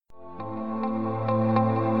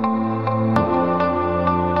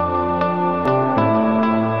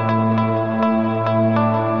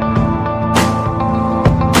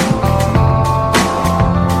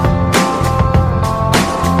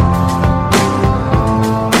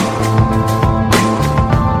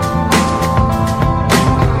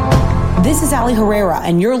Callie Herrera,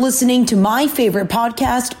 and you're listening to my favorite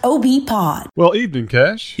podcast, OB Pod. Well, evening,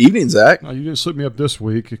 Cash. Evening, Zach. You didn't slip me up this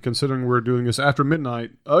week, considering we're doing this after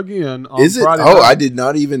midnight again on Is it? Friday Oh, night. I did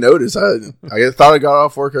not even notice. I thought I got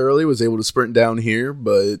off work early, was able to sprint down here,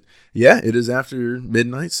 but yeah, it is after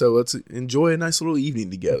midnight, so let's enjoy a nice little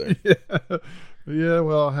evening together. Yeah,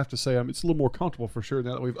 well, I have to say, it's a little more comfortable for sure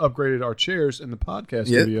now that we've upgraded our chairs in the podcast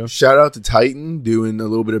studio. Shout out to Titan doing a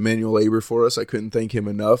little bit of manual labor for us. I couldn't thank him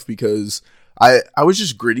enough because I was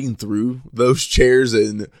just gritting through those chairs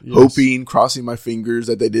and hoping, crossing my fingers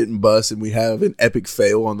that they didn't bust and we have an epic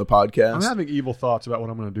fail on the podcast. I'm having evil thoughts about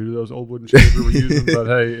what I'm going to do to those old wooden chairs we were using, but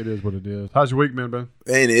hey, it is what it is. How's your week been, Ben?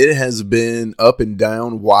 And it has been up and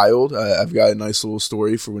down wild. I've got a nice little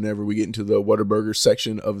story for whenever we get into the Whataburger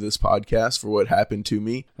section of this podcast for what happened to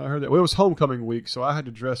me. I heard that. Well, it was homecoming week, so I had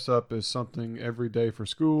to dress up as something every day for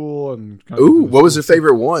school. And Ooh, what was your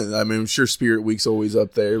favorite one? I mean, I'm sure Spirit Week's always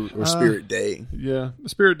up there, or Spirit Day. Yeah, the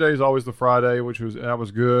Spirit Day is always the Friday, that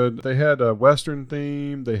was good. They had a Western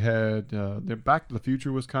theme. They had their Back to the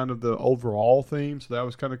Future was kind of the overall theme, so that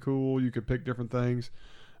was kind of cool. You could pick different things.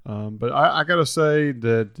 But I got to say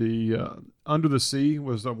that the Under the Sea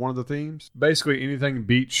was one of the themes. Basically, anything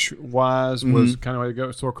beach-wise was kind of way to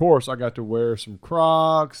go. So, of course, I got to wear some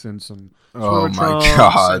Crocs and some swimmer trunks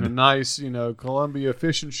and a nice, Columbia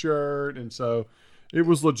fishing shirt, and so it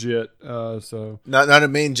was legit. Not a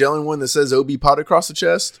main gelling one that says OB Pod across the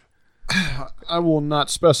chest? I will not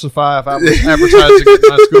specify if I was advertising at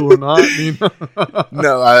my school or not.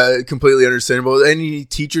 No, completely understandable. Any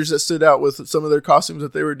teachers that stood out with some of their costumes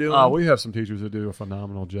that they were doing? We have some teachers that do a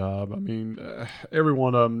phenomenal job. I mean, every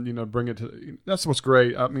one of them, bring it to. That's what's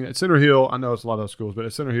great. I mean, at Center Hill, I know it's a lot of those schools, but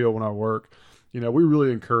at Center Hill, when I work, we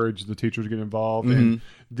really encourage the teachers to get involved. And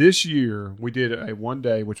this year, we did a one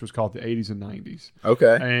day, which was called the 80s and 90s.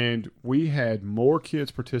 Okay. And we had more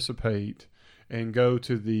kids participate and go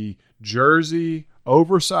to the jersey,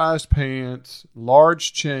 oversized pants,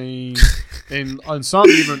 large chain, and some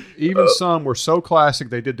even some were so classic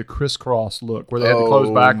they did the crisscross look where they had the clothes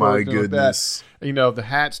backwards. My goodness! Like that. The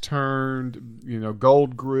hats turned,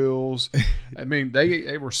 gold grills. I mean,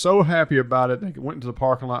 they were so happy about it. They went into the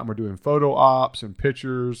parking lot and were doing photo ops and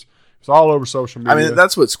pictures. It's all over social media. I mean,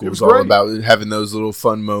 that's what school's all about, having those little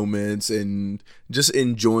fun moments and just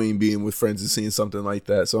enjoying being with friends and seeing something like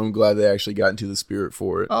that. So I'm glad they actually got into the spirit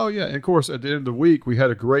for it. Oh, yeah. And, of course, at the end of the week, we had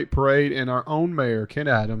a great parade, and our own mayor, Ken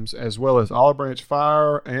Adams, as well as Olive Branch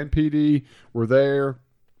Fire and PD were there.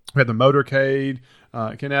 We had the motorcade.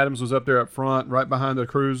 Ken Adams was up there up front, right behind the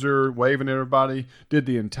cruiser, waving at everybody, did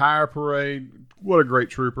the entire parade. What a great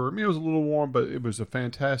trooper. I mean, it was a little warm, but it was a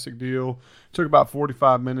fantastic deal. It took about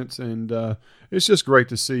 45 minutes, and it's just great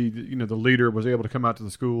to see, the leader was able to come out to the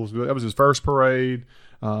schools. That was his first parade,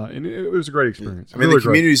 and it was a great experience. I mean, the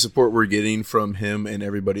community support we're getting from him and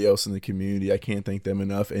everybody else in the community, I can't thank them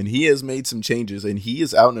enough. And he has made some changes, and he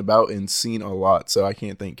is out and about and seen a lot, so I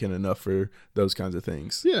can't thank Ken enough for those kinds of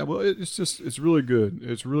things. Yeah, well, it's really good.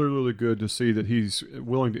 It's really, really good to see that he's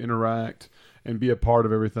willing to interact and be a part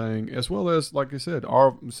of everything, as well as, like I said,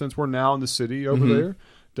 since we're now in the city over there,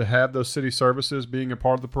 to have those city services being a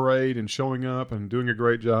part of the parade and showing up and doing a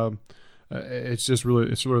great job. It's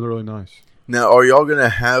really, really nice. Now, are y'all going to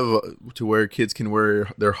have to where kids can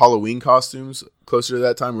wear their Halloween costumes closer to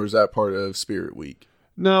that time, or is that part of Spirit Week?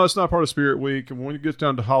 No, it's not part of Spirit Week. And when it gets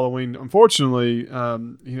down to Halloween, unfortunately,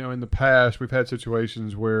 in the past, we've had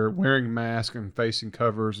situations where wearing masks and facing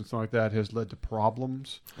covers and stuff like that has led to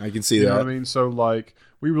problems. I can see that. You know what I mean? So,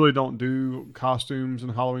 we really don't do costumes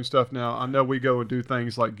and Halloween stuff now. I know we go and do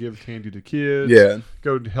things like give candy to kids,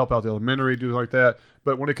 go to help out the elementary, do like that.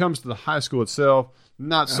 But when it comes to the high school itself,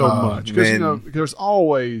 not so much. Because, there's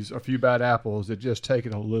always a few bad apples that just take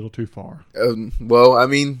it a little too far. Well, I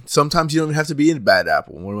mean, sometimes you don't have to be a bad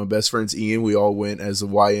apple. One of my best friends, Ian, we all went as a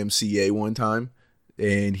YMCA one time,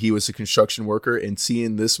 and he was a construction worker. And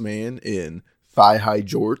seeing this man in thigh-high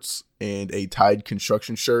jorts and a tied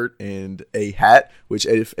construction shirt and a hat, which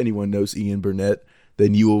if anyone knows Ian Burnett,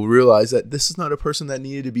 then you will realize that this is not a person that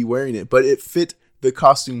needed to be wearing it. But it fit the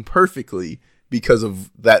costume perfectly because of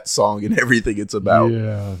that song and everything it's about.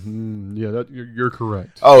 Yeah, you're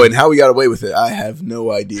correct. Oh, and how we got away with it, I have no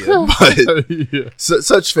idea. But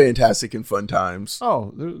such fantastic and fun times.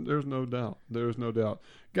 Oh, there's no doubt. There's no doubt.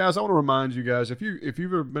 Guys, I want to remind you guys, if you've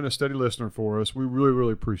ever been a steady listener for us, we really,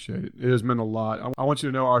 really appreciate it. It has meant a lot. I want you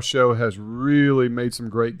to know our show has really made some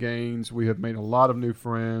great gains. We have made a lot of new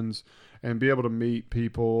friends and be able to meet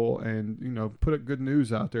people and, put good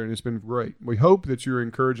news out there, and it's been great. We hope that you're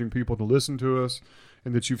encouraging people to listen to us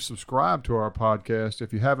and that you've subscribed to our podcast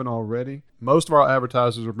if you haven't already. Most of our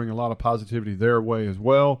advertisers are bringing a lot of positivity their way as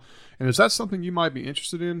well. And if that's something you might be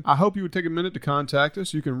interested in, I hope you would take a minute to contact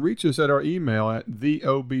us. You can reach us at our email at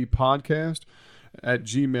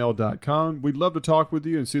theobpodcast@gmail.com. We'd love to talk with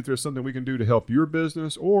you and see if there's something we can do to help your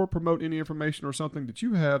business or promote any information or something that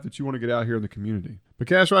you have that you want to get out here in the community. But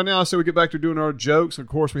Cash, right now I say we get back to doing our jokes. Of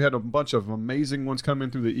course, we had a bunch of amazing ones come in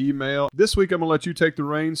through the email. This week I'm going to let you take the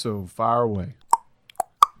reins, so fire away.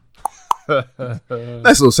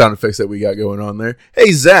 Nice little sound effects that we got going on there.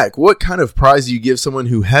 Hey, Zach, what kind of prize do you give someone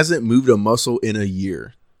who hasn't moved a muscle in a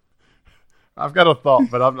year? I've got a thought,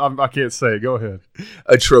 but I can't say it. Go ahead.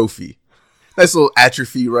 A trophy. Nice little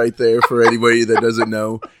atrophy right there for anybody that doesn't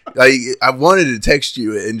know. I wanted to text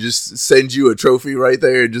you and just send you a trophy right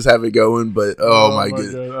there and just have it going, but oh my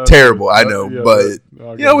goodness, terrible. I know, but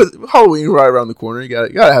you know, with Halloween right around the corner, you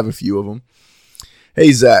gotta have a few of them.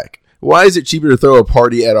 Hey, Zach. Why is it cheaper to throw a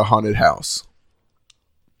party at a haunted house?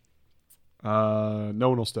 No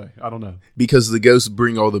one will stay. I don't know. Because the ghosts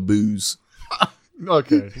bring all the booze.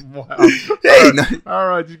 Okay. Wow. Hey, all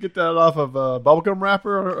right. Did you get that off of bubblegum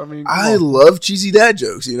wrapper? I love cheesy dad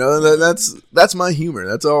jokes. You know, that's my humor.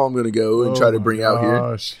 That's all I'm going to go and try to bring out here.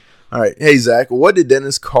 All right. Hey, Zach, what did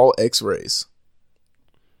dentists call x-rays?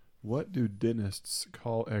 What do dentists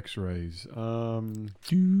call x-rays? Yeah,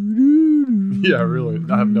 really.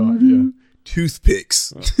 I have no idea.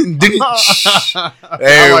 Toothpicks. There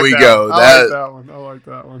we go. I like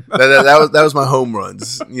that one. That was my home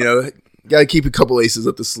runs. You know, got to keep a couple aces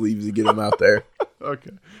up the sleeves to get them out there.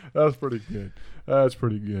 Okay. That's pretty good.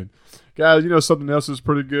 Guys, you know something else is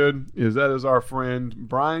pretty good is our friend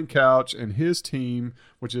Brian Couch and his team,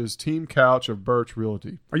 which is Team Couch of Birch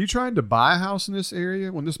Realty. Are you trying to buy a house in this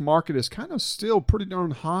area when this market is kind of still pretty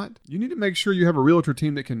darn hot? You need to make sure you have a realtor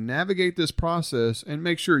team that can navigate this process and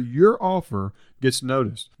make sure your offer gets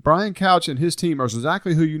noticed. Brian Couch and his team are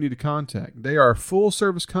exactly who you need to contact. They are a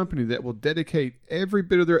full-service company that will dedicate every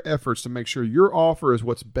bit of their efforts to make sure your offer is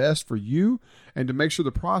what's best for you and to make sure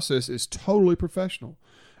the process is totally professional.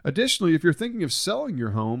 Additionally, if you're thinking of selling your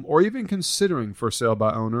home or even considering for sale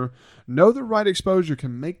by owner, know the right exposure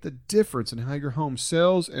can make the difference in how your home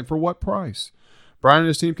sells and for what price. Brian and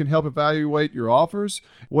his team can help evaluate your offers,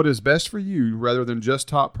 what is best for you rather than just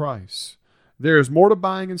top price. There is more to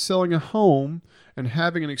buying and selling a home, and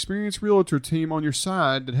having an experienced realtor team on your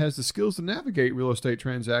side that has the skills to navigate real estate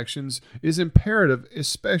transactions is imperative,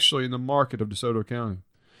 especially in the market of DeSoto County.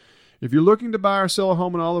 If you're looking to buy or sell a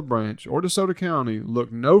home in Olive Branch or DeSoto County,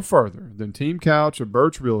 look no further than Team Couch of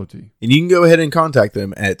Birch Realty. And you can go ahead and contact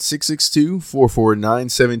them at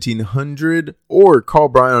 662-449-1700 or call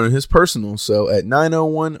Brian on his personal cell at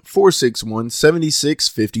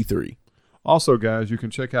 901-461-7653. Also, guys, you can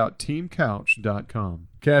check out teamcouch.com.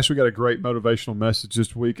 Cash, we got a great motivational message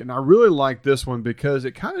this week, and I really like this one because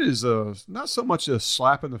it kind of is not so much a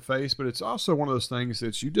slap in the face, but it's also one of those things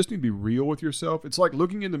that you just need to be real with yourself. It's like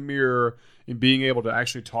looking in the mirror and being able to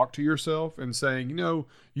actually talk to yourself and saying, you know,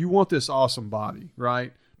 you want this awesome body,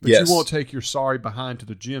 right? But yes. You won't take your sorry behind to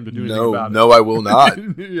the gym to do anything about it. No, I will not.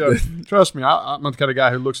 Yeah, trust me, I'm the kind of guy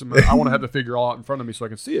who looks at me. I want to have the figure all out in front of me so I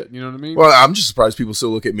can see it. You know what I mean? Well, I'm just surprised people still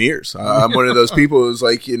look at mirrors. I'm one of those people who's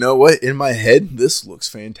like, you know what? In my head, this looks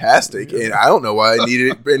fantastic, and I don't know why I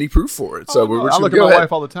needed any proof for it. So I look at my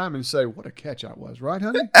wife all the time and say, "What a catch I was, right,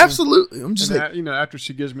 honey?" Absolutely. I'm just like, you know, after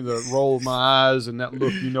she gives me the roll of my eyes and that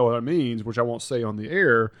look, you know what it means, which I won't say on the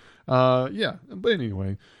air. Yeah, but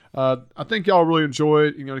anyway. I think y'all really enjoy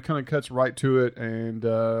it. You know, it kind of cuts right to it, and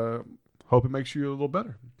hope it makes you a little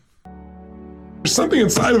better. There's something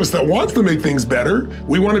inside of us that wants to make things better.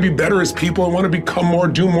 We want to be better as people. We want to become more,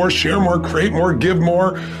 do more, share more, create more, give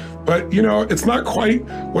more. But, you know, it's not quite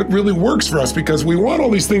what really works for us because we want all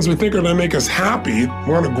these things we think are going to make us happy.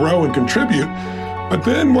 We want to grow and contribute. But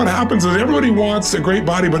then what happens is everybody wants a great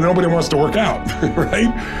body, but nobody wants to work out, right?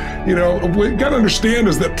 You know, what you got to understand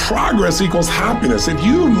is that progress equals happiness. If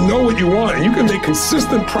you know what you want and you can make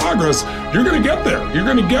consistent progress, you're going to get there. You're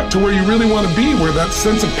going to get to where you really want to be, where that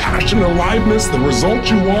sense of passion and aliveness, the results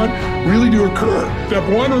you want, really do occur. Step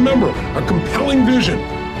one, remember, a compelling vision.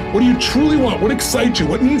 What do you truly want? What excites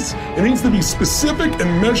you? It needs to be specific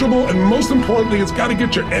and measurable, and most importantly, it's got to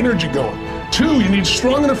get your energy going. 2, you need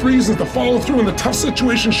strong enough reasons to follow through when the tough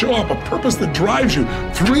situations show up, a purpose that drives you.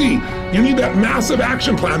 3, you need that massive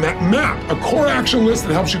action plan, that map, a core action list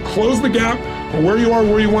that helps you close the gap from where you are,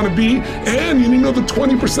 where you want to be, and you need to know the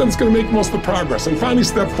 20% is going to make most of the progress. And finally,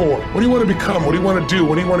 step 4, what do you want to become? What do you want to do?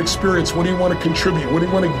 What do you want to experience? What do you want to contribute? What do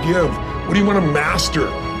you want to give? What do you want to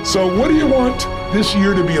master? So what do you want this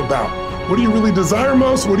year to be about? What do you really desire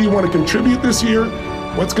most? What do you want to contribute this year?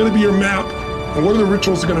 What's going to be your map? And what are the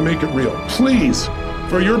rituals that are going to make it real? Please,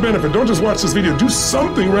 for your benefit, don't just watch this video. Do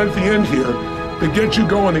something right at the end here that gets you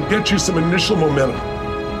going and gets you some initial momentum.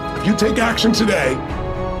 If you take action today,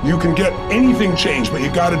 you can get anything changed, but you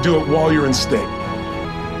got to do it while you're in state.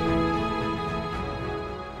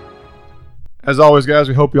 As always, guys,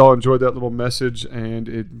 we hope you all enjoyed that little message, and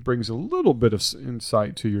it brings a little bit of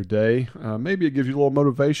insight to your day. Maybe it gives you a little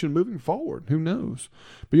motivation moving forward. Who knows?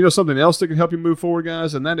 But you know something else that can help you move forward,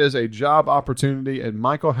 guys, and that is a job opportunity at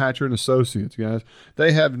Michael Hatcher and Associates, guys.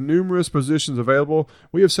 They have numerous positions available.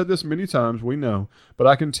 We have said this many times, we know, but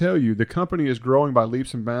I can tell you the company is growing by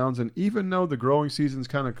leaps and bounds, and even though the growing season is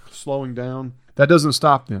kind of slowing down, that doesn't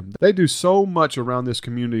stop them. They do so much around this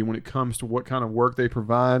community when it comes to what kind of work they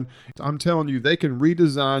provide. I'm telling you, they can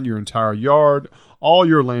redesign your entire yard, all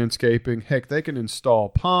your landscaping. Heck, they can install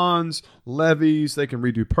ponds, levees, they can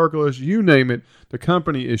redo pergolas, you name it. The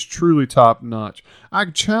company is truly top notch. I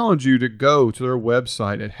challenge you to go to their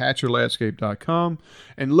website at hatcherlandscape.com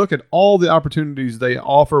and look at all the opportunities they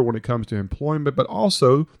offer when it comes to employment, but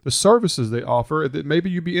also the services they offer that maybe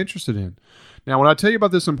you'd be interested in. Now, when I tell you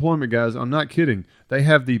about this employment, guys, I'm not kidding. They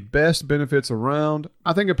have the best benefits around.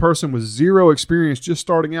 I think a person with zero experience just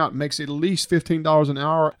starting out makes at least $15 an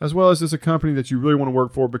hour, as well as it's a company that you really want to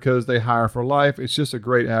work for because they hire for life. It's just a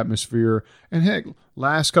great atmosphere. And heck,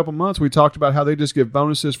 last couple months, we talked about how they just give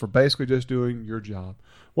bonuses for basically just doing your job.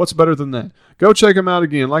 What's better than that? Go check them out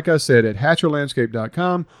again, like I said, at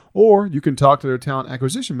hatcherlandscape.com, or you can talk to their talent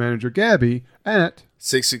acquisition manager, Gabby, at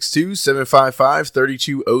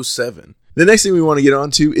 662-755-3207. The next thing we want to get on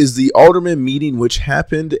to is the Alderman meeting, which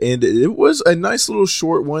happened, and it was a nice little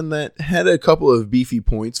short one that had a couple of beefy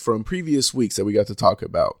points from previous weeks that we got to talk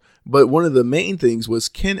about. But one of the main things was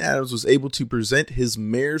Ken Adams was able to present his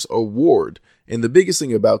mayor's award. And the biggest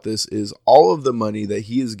thing about this is all of the money that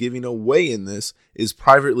he is giving away in this is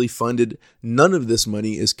privately funded. None of this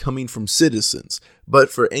money is coming from citizens.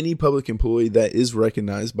 But for any public employee that is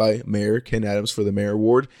recognized by Mayor Ken Adams for the Mayor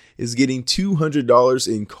Award is getting $200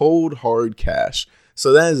 in cold, hard cash.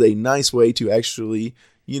 So that is a nice way to actually,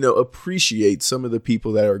 appreciate some of the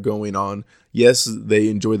people that are going on. Yes, they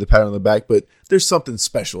enjoy the pat on the back, but there's something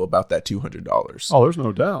special about that $200. Oh, there's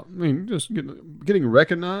no doubt. I mean, just getting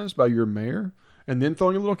recognized by your mayor and then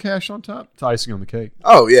throwing a little cash on top, it's icing on the cake.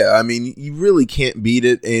 Oh, yeah. I mean, you really can't beat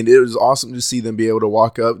it, and it was awesome to see them be able to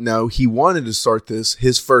walk up. Now, he wanted to start this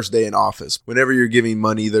his first day in office. Whenever you're giving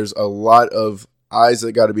money, there's a lot of I's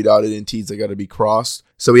that got to be dotted and T's that got to be crossed.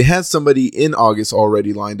 So he had somebody in August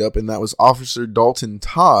already lined up, and that was Officer Dalton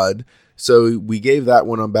Todd. So we gave that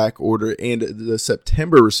one on back order, and the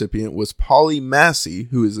September recipient was Polly Massey,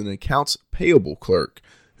 who is an accounts payable clerk,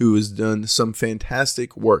 who has done some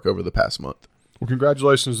fantastic work over the past month. Well,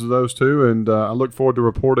 congratulations to those two, and I look forward to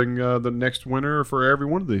reporting the next winner for every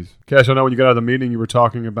one of these. Cash, I know when you got out of the meeting, you were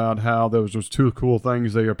talking about how there was just two cool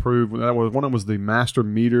things they approved. One of them was the master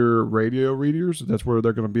meter radio readers. That's where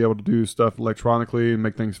they're going to be able to do stuff electronically and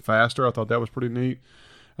make things faster. I thought that was pretty neat.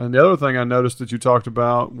 And the other thing I noticed that you talked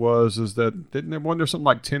about wasn't there something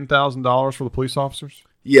like $10,000 for the police officers?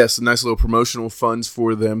 Yes, nice little promotional funds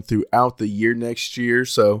for them throughout the year next year.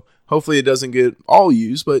 So hopefully it doesn't get all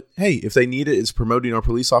used, but hey, if they need it, it's promoting our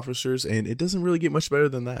police officers, and it doesn't really get much better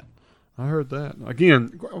than that. I heard that.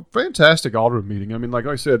 Again, fantastic Alderman meeting. I mean, like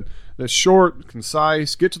I said, that's short,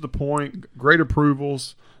 concise, get to the point, great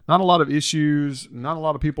approvals. Not a lot of issues, not a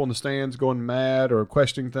lot of people in the stands going mad or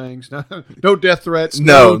questioning things. No death threats.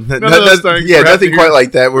 None of those things. Yeah, nothing quite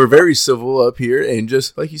like that. We're very civil up here. And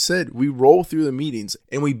just like you said, we roll through the meetings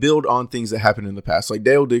and we build on things that happened in the past. Like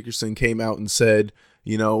Dale Dickerson came out and said,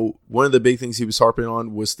 one of the big things he was harping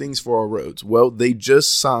on was things for our roads. Well, they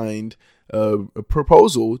just signed a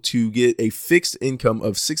proposal to get a fixed income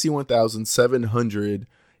of $61,700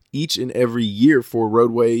 each and every year for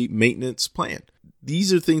roadway maintenance plan.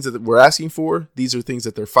 These are things that we're asking for. These are things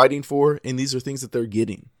that they're fighting for, and these are things that they're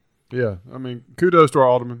getting. Yeah, I mean, kudos to our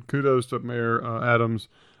alderman. Kudos to Mayor Adams.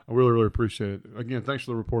 I really, really appreciate it. Again, thanks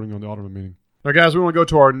for the reporting on the alderman meeting. Now, guys, we want to go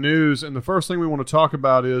to our news, and the first thing we want to talk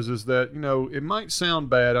about is that, it might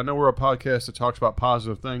sound bad. I know we're a podcast that talks about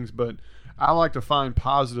positive things, but I like to find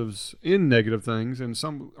positives in negative things, and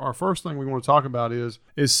our first thing we want to talk about is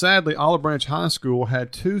sadly, Olive Branch High School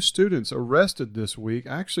had 2 students arrested this week,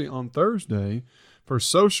 actually on Thursday, for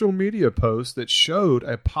social media posts that showed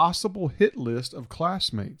a possible hit list of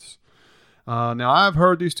classmates. Now, I've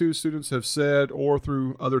heard these two students have said, or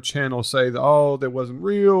through other channels say that, oh, that wasn't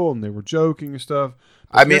real and they were joking and stuff.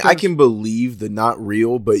 I mean, I can believe the not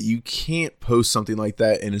real, but you can't post something like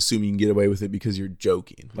that and assume you can get away with it because you're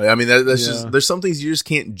joking. Like, I mean, that's just, there's some things you just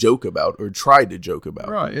can't joke about or try to joke about.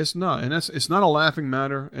 Right. It's not. And it's not a laughing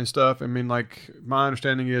matter and stuff. I mean, like, my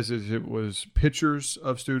understanding is it was pictures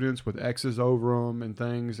of students with X's over them and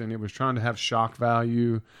things, and it was trying to have shock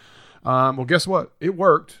value. Well, guess what? It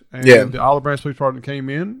worked. And the Olive Branch Police Department came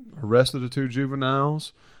in, arrested the two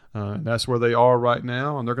juveniles. That's where they are right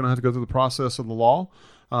now, and they're going to have to go through the process of the law.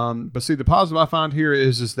 But see, the positive I find here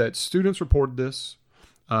is that students reported this.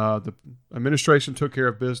 The administration took care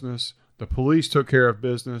of business. The police took care of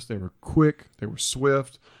business. They were quick. They were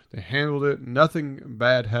swift. They handled it. Nothing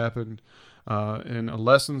bad happened. And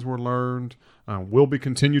lessons were learned, will be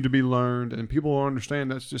continued to be learned, and people will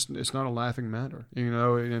understand it's not a laughing matter,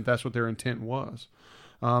 and that's what their intent was.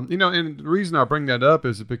 And the reason I bring that up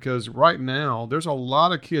is because right now there's a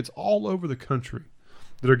lot of kids all over the country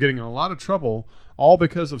that are getting in a lot of trouble, all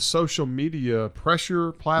because of social media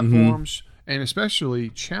pressure platforms and especially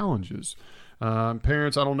challenges.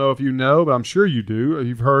 Parents, I don't know if you know, but I'm sure you do.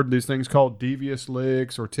 You've heard these things called devious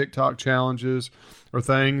licks or TikTok challenges or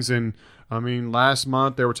things. And I mean, last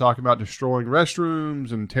month they were talking about destroying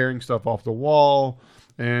restrooms and tearing stuff off the wall.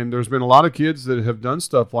 And there's been a lot of kids that have done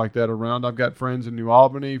stuff like that around. I've got friends in New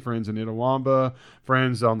Albany, friends in Itawamba,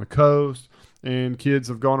 friends on the coast, and kids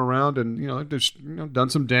have gone around and just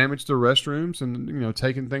done some damage to restrooms and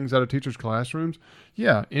taken things out of teachers' classrooms.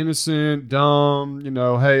 Yeah, innocent, dumb.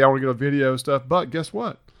 Hey, I want to get a video stuff. But guess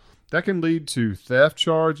what? That can lead to theft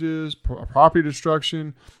charges, property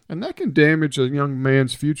destruction, and that can damage a young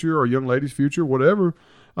man's future or a young lady's future, whatever.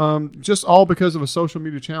 Just all because of a social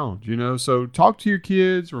media challenge, So talk to your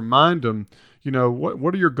kids, remind them,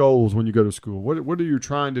 what are your goals when you go to school? What are you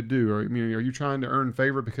trying to do? Are you trying to earn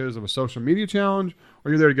favor because of a social media challenge, or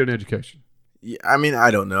are you there to get an education? Yeah, I mean,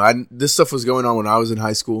 I don't know. This stuff was going on when I was in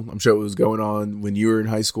high school. I'm sure it was going on when you were in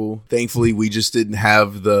high school. Thankfully, we just didn't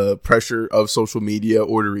have the pressure of social media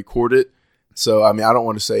or to record it. So, I mean, I don't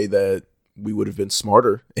want to say that we would have been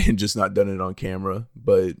smarter and just not done it on camera,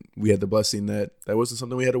 but we had the blessing that wasn't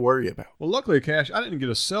something we had to worry about. Well, luckily, Cash, I didn't get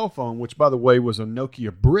a cell phone, which, by the way, was a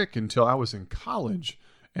Nokia brick until I was in college,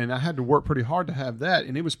 and I had to work pretty hard to have that,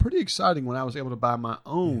 and it was pretty exciting when I was able to buy my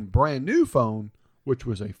own brand new phone, which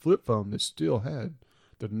was a flip phone that still had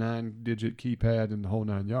the 9-digit keypad and the whole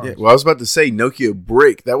 9 yards. Yeah, well, I was about to say Nokia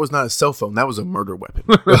brick. That was not a cell phone. That was a murder weapon.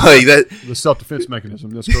 Like that, the self-defense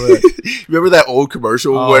mechanism. That's correct. Remember that old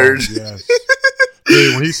commercial where? Yes.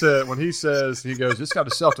 Dude, when he says, he goes, it's got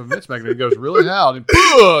a self-defense mechanism. He goes really loud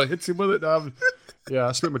and hits him with it.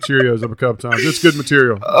 I spit my Cheerios up a couple times. It's good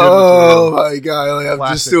material. My God. Like,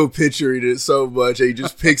 I'm just still picturing it so much. He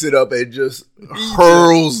just picks it up and just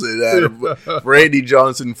hurls it at him. Randy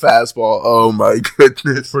Johnson fastball. Oh, my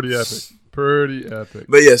goodness. Pretty epic.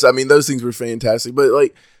 But yes, I mean, those things were fantastic. But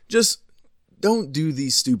like, just don't do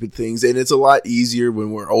these stupid things. And it's a lot easier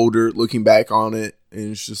when we're older looking back on it.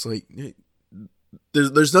 And it's just like,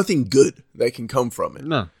 there's nothing good that can come from it.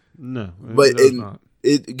 No. But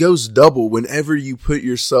it goes double whenever you put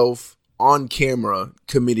yourself on camera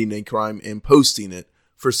committing a crime and posting it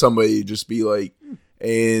for somebody to just be like,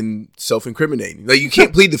 and self-incriminating. Like, you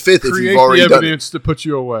can't plead the fifth if you've already done it. Create the evidence to put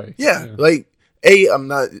you away. Yeah. Like, I'm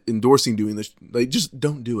not endorsing doing this. Like, just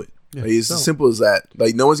don't do it. Yeah, like, it's as simple as that.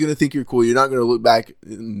 Like, no one's going to think you're cool. You're not going to look back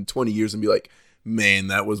in 20 years and be like, man,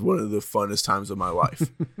 that was one of the funnest times of my life.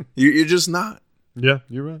 You're just not. Yeah,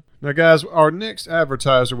 you're right. Now, guys, our next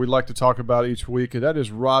advertiser we'd like to talk about each week, and that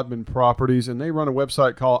is Rodman Properties, and they run a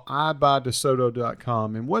website called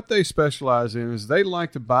ibuydesoto.com, and what they specialize in is they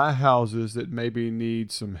like to buy houses that maybe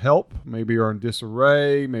need some help, maybe are in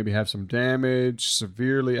disarray, maybe have some damage,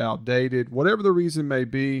 severely outdated, whatever the reason may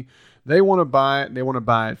be. They want to buy it, and they want to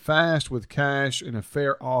buy it fast with cash and a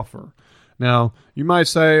fair offer. Now, you might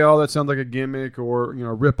say, oh, that sounds like a gimmick or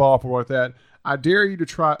a rip-off or like that. I dare you to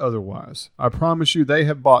try otherwise. I promise you they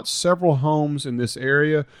have bought several homes in this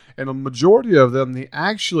area, and a majority of them, they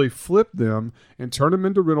actually flip them and turn them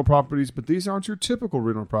into rental properties, but these aren't your typical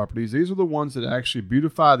rental properties. These are the ones that actually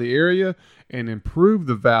beautify the area and improve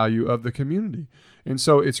the value of the community. And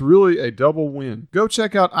so it's really a double win. Go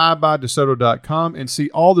check out ibuydesoto.com and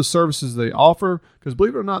see all the services they offer, because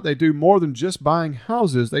believe it or not, they do more than just buying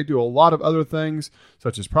houses. They do a lot of other things,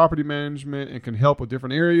 such as property management, and can help with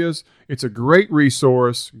different areas. It's a great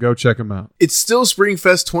resource. Go check them out. It's still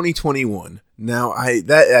SpringFest 2021. Now,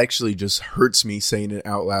 that actually just hurts me saying it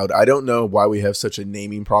out loud. I don't know why we have such a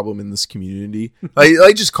naming problem in this community.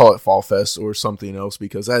 I just call it Fall Fest or something else,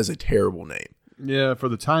 because that is a terrible name. Yeah, for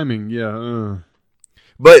the timing, yeah.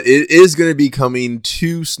 But it is going to be coming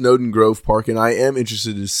to Snowden Grove Park, and I am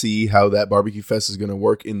interested to see how that barbecue fest is going to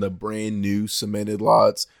work in the brand new cemented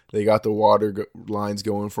lots. They got the water lines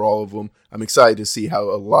going for all of them. I'm excited to see how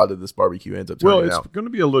a lot of this barbecue ends up turning out. Well, it's going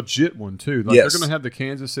to be a legit one, too. Like, yes. They're going to have the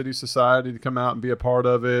Kansas City Society to come out and be a part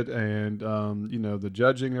of it, and, the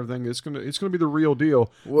judging and everything. It's going to be the real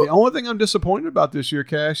deal. Well, the only thing I'm disappointed about this year,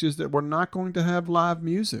 Cash, is that we're not going to have live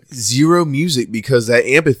music. Zero music, because that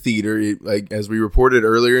amphitheater, as we reported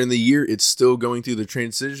earlier in the year, it's still going through the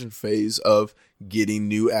transition phase of getting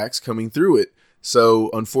new acts coming through it. So,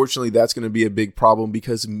 unfortunately, that's going to be a big problem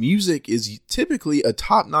because music is typically a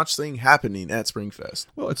top-notch thing happening at Springfest.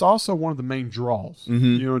 Well, it's also one of the main draws.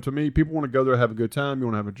 Mm-hmm. To me, people want to go there, have a good time. You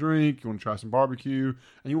want to have a drink. You want to try some barbecue.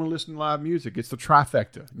 And you want to listen to live music. It's the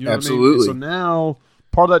trifecta. You know Absolutely. What I mean? So now,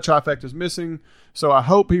 part of that trifecta is missing. So I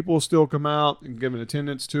hope people still come out and give an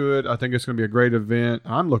attendance to it. I think it's going to be a great event.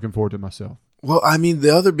 I'm looking forward to it myself. Well, I mean, the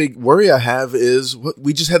other big worry I have is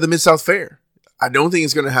we just had the Mid-South Fair. I don't think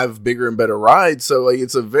it's going to have bigger and better rides. So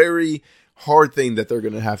it's a very hard thing that they're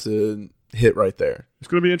going to have to hit right there. It's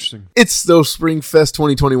going to be interesting. It's though Springfest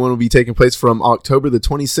 2021 will be taking place from October the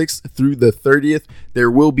 26th through the 30th. There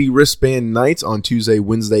will be wristband nights on Tuesday,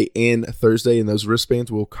 Wednesday, and Thursday, and those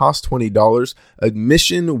wristbands will cost $20.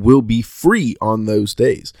 Admission will be free on those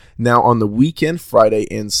days. Now, on the weekend, Friday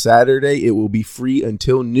and Saturday, it will be free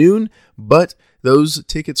until noon, but those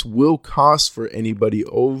tickets will cost, for anybody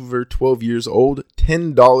over 12 years old,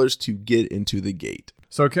 $10 to get into the gate.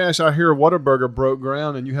 So, Cash, I hear Whataburger broke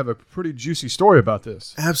ground, and you have a pretty juicy story about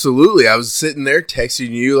this. Absolutely. I was sitting there texting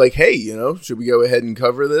you like, hey, should we go ahead and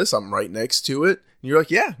cover this? I'm right next to it. And you're like,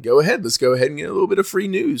 yeah, go ahead. Let's go ahead and get a little bit of free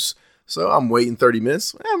news. So I'm waiting 30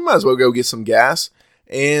 minutes. I might as well go get some gas.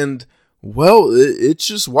 And, well, it's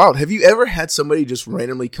just wild. Have you ever had somebody just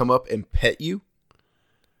randomly come up and pet you?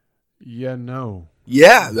 Yeah, no.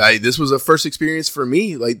 Yeah, this was a first experience for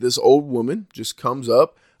me. Like, this old woman just comes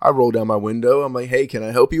up. I roll down my window. I'm like, hey, can I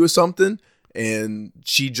help you with something? And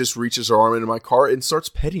she just reaches her arm into my car and starts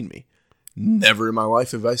petting me. Never in my life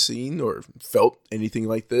have I seen or felt anything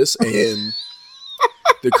like this. And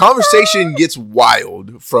the conversation gets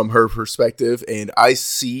wild from her perspective. And I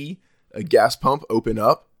see a gas pump open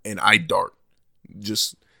up and I dart.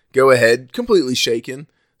 Just go ahead, completely shaken.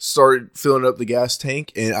 Started filling up the gas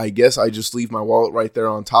tank, and I guess I just leave my wallet right there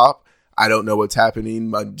on top. I don't know what's happening.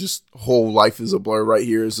 My just whole life is a blur right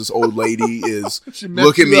here as this old lady is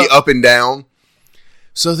looking me up and down.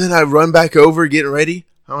 So then I run back over, getting ready.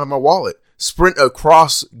 I don't have my wallet. Sprint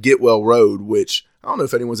across Getwell Road, which I don't know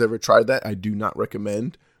if anyone's ever tried that. I do not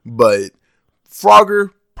recommend. But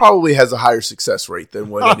Frogger probably has a higher success rate than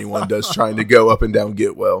what anyone does trying to go up and down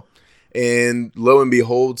Getwell. And lo and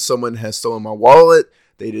behold, someone has stolen my wallet.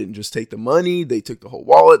 They didn't just take the money. They took the whole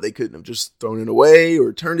wallet. They couldn't have just thrown it away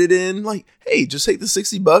or turned it in. Like, hey, just take the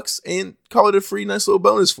 $60 and call it a free nice little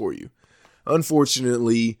bonus for you.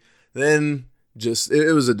 Unfortunately, then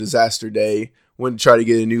it was a disaster day. Went to try to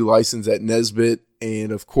get a new license at Nesbitt.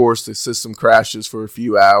 And, of course, the system crashes for a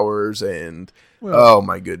few hours. And, oh,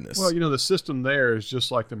 my goodness. Well, the system there is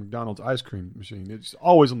just like the McDonald's ice cream machine. It's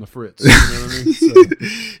always on the fritz. You know what I mean? So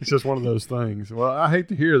it's just one of those things. Well, I hate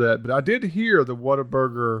to hear that, but I did hear the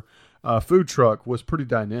Whataburger food truck was pretty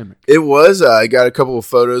dynamic. It was. I got a couple of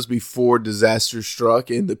photos before disaster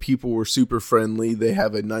struck, and the people were super friendly. They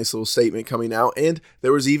have a nice little statement coming out, and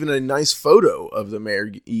there was even a nice photo of the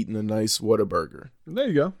mayor eating a nice Whataburger. There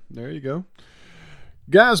you go.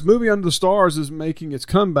 Guys, Movie Under the Stars is making its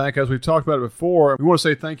comeback, as we've talked about it before. We want to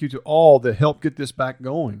say thank you to all that helped get this back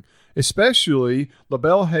going, especially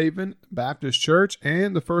LaBelle Haven Baptist Church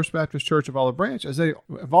and the First Baptist Church of Olive Branch, as they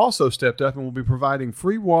have also stepped up and will be providing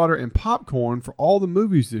free water and popcorn for all the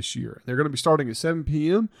movies this year. They're going to be starting at 7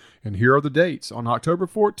 p.m., and here are the dates. On October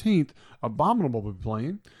 14th, Abominable will be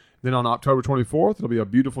playing. Then on October 24th, it'll be A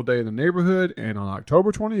Beautiful Day in the Neighborhood, and on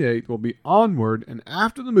October 28th will be Onward, and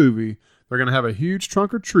after the movie, they're going to have a huge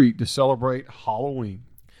trunk or treat to celebrate Halloween.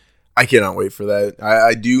 I cannot wait for that.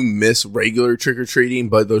 I do miss regular trick-or-treating,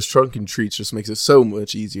 but those trunk and treats just makes it so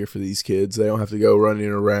much easier for these kids. They don't have to go running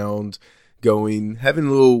around, having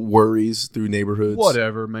little worries through neighborhoods.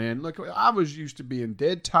 Whatever, man. Look, I was used to being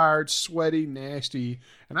dead tired, sweaty, nasty,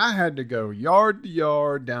 and I had to go yard to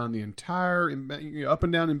yard, down the entire, up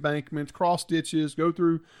and down embankments, cross ditches, go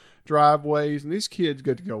through driveways, and these kids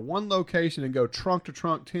get to go one location and go trunk to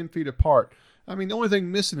trunk 10 feet apart. I mean, the only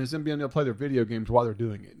thing missing is them being able to play their video games while they're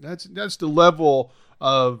doing it. That's the level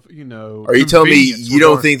of, Are you telling me you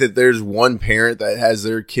don't think that there's one parent that has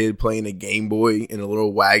their kid playing a Game Boy in a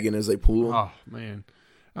little wagon as they pull them? Oh, man.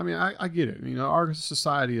 I mean, I get it. You know, our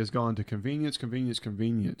society has gone to convenience.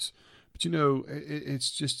 But, you know,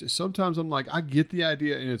 it's just sometimes I'm like, I get the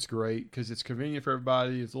idea and it's great because it's convenient for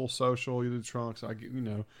everybody. It's a little social. You do the trunks. I get, you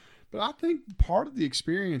know. But I think part of the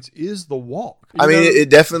experience is the walk. I mean, it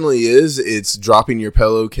definitely is. It's dropping your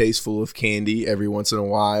pillowcase full of candy every once in a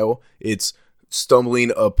while. It's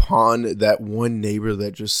stumbling upon that one neighbor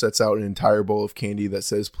that just sets out an entire bowl of candy that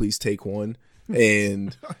says, please take one.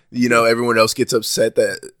 And, you know, everyone else gets upset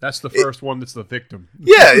that... That's the first one that's the victim.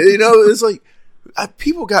 Yeah, you know, it's like...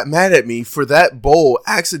 people got mad at me for that bowl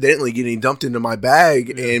accidentally getting dumped into my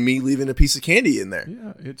bag and me leaving a piece of candy in there.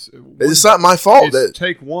 Yeah, it's not my fault.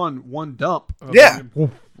 Take one dump. Yeah. You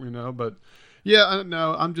know, but yeah,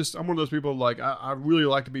 no, I'm one of those people like, I really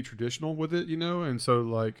like to be traditional with it, you know, and so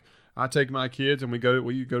like I take my kids and we go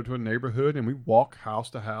to a neighborhood and we walk house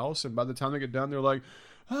to house, and by the time they get done, they're like,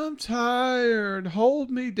 I'm tired. Hold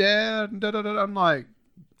me, Dad. And I'm like,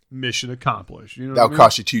 mission accomplished. You know, that'll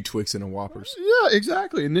cost you 2 Twix and a Whoppers. Yeah,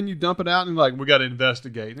 exactly. And then you dump it out and like, we got to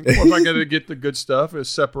investigate. And of course, I got to get the good stuff. It's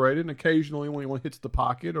separated, and occasionally when one hits the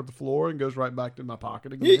pocket or the floor and goes right back to my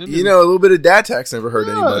pocket again. You know, a little bit of dad tax never hurt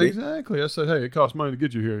anybody. Exactly. I said, hey, it costs money to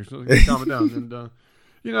get you here, so calm it down. And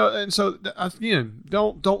you know, and so again,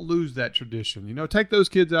 don't lose that tradition. You know, take those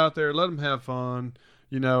kids out there, let them have fun.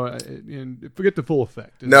 You know, and forget the full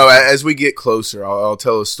effect. No, as we get closer, I'll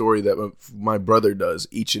tell a story that my brother does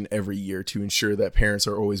each and every year to ensure that parents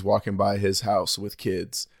are always walking by his house with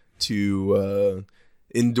kids to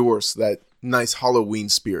endorse that nice Halloween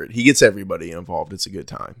spirit. He gets everybody involved. It's a good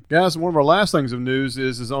time. Guys, one of our last things of news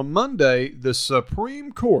is on Monday, the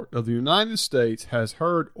Supreme Court of the United States has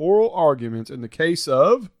heard oral arguments in the case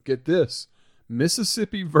of, get this,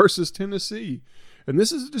 Mississippi versus Tennessee. And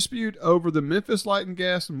this is a dispute over the Memphis Light and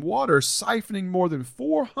Gas and Water siphoning more than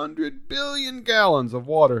 400 billion gallons of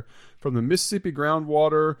water from the Mississippi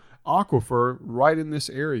groundwater aquifer right in this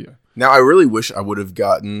area. Now, I really wish I would have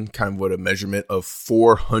gotten kind of what a measurement of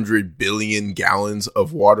 400 billion gallons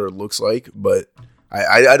of water looks like, but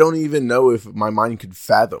I don't even know if my mind could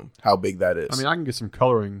fathom how big that is. I mean, I can get some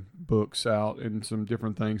coloring books out and some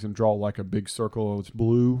different things and draw like a big circle that's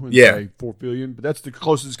blue and say 4 billion, but that's the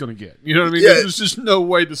closest it's going to get. You know what I mean? Yeah. There's just no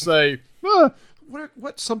way to say,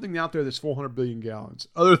 what's something out there that's 400 billion gallons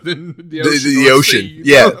other than the ocean? The ocean. Sea,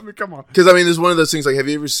 yeah. I mean, come on. Because, I mean, there's one of those things like, have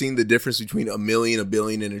you ever seen the difference between a million, a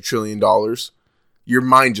billion, and $1 trillion? Your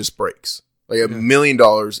mind just breaks. Like $1 million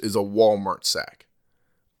is a Walmart sack.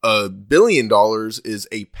 $1 billion is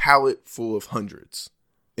a pallet full of hundreds.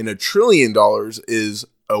 And $1 trillion is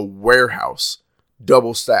a warehouse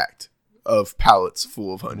double stacked of pallets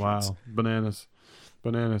full of hundreds. Wow.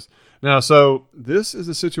 Bananas. Now, so this is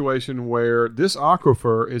a situation where this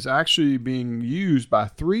aquifer is actually being used by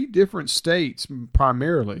 3 different states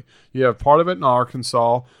primarily. You have part of it in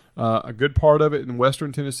Arkansas, a good part of it in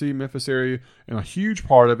western Tennessee, Memphis area, and a huge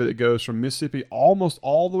part of it that goes from Mississippi almost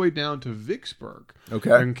all the way down to Vicksburg.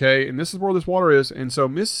 Okay, and this is where this water is. And so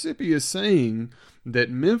Mississippi is saying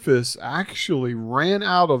that Memphis actually ran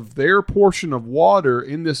out of their portion of water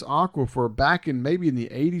in this aquifer back in maybe in the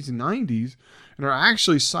 80s and 90s, and are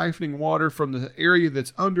actually siphoning water from the area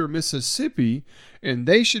that's under Mississippi, and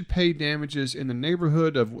they should pay damages in the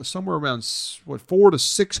neighborhood of somewhere around 400 to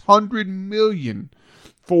 600 million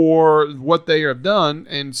for what they have done,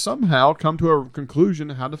 and somehow come to a conclusion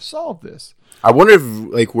how to solve this. I wonder if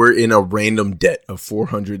like we're in a random debt of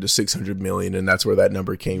 400 to 600 million, and that's where that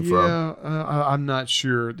number came from. Yeah, I'm not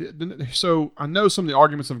sure. So I know some of the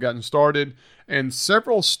arguments have gotten started, and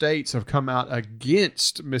several states have come out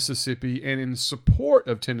against Mississippi and in support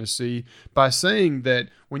of Tennessee by saying that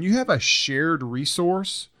when you have a shared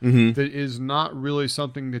resource that is not really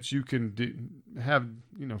something that you can have,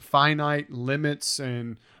 finite limits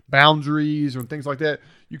and boundaries or things like that,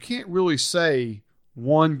 you can't really say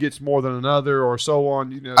one gets more than another or so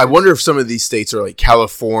on. I wonder if some of these states are like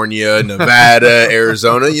California, Nevada,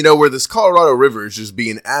 Arizona, where this Colorado River is just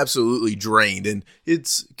being absolutely drained, and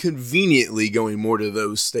it's conveniently going more to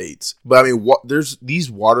those states. But I mean, these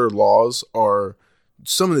water laws are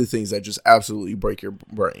some of the things that just absolutely break your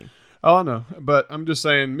brain. Oh, I know, but I'm just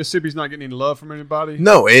saying Mississippi's not getting any love from anybody.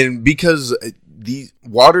 No, and because the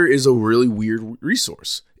water is a really weird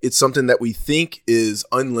resource. It's something that we think is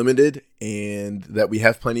unlimited and that we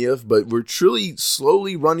have plenty of, but we're truly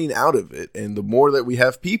slowly running out of it. And the more that we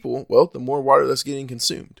have people, well, the more water that's getting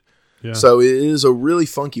consumed. Yeah. So it is a really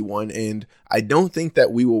funky one, and I don't think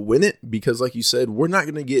that we will win it because, like you said, we're not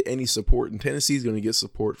going to get any support, and Tennessee's going to get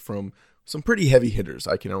support from some pretty heavy hitters,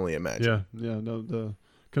 I can only imagine. Yeah. No, the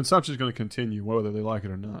consumption is going to continue, whether they like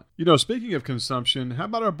it or not. You know, speaking of consumption, how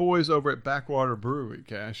about our boys over at Backwater Brewery,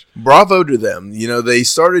 Cash? Bravo to them. You know, they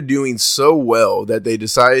started doing so well that they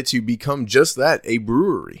decided to become just that, a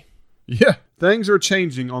brewery. Yeah, things are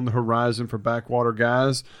changing on the horizon for Backwater,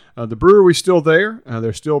 guys. The brewery's still there.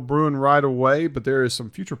 They're still brewing right away, but there is some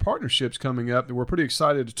future partnerships coming up that we're pretty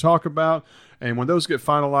excited to talk about. And when those get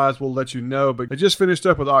finalized, we'll let you know. But they just finished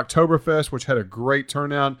up with Oktoberfest, which had a great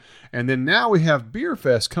turnout. And then now we have Beer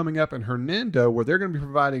Fest coming up in Hernando, where they're going to be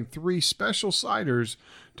providing 3 special ciders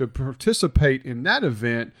to participate in that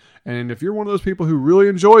event. And if you're one of those people who really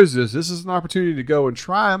enjoys this is an opportunity to go and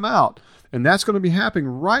try them out. And that's going to be happening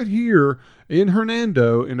right here in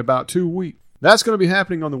Hernando in about 2 weeks. That's going to be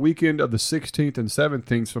happening on the weekend of the 16th and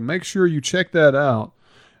 17th. So make sure you check that out.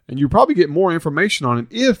 And you probably get more information on it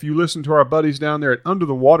if you listen to our buddies down there at Under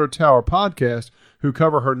the Water Tower podcast, who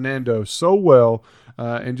cover Hernando so well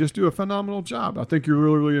and just do a phenomenal job. I think you'll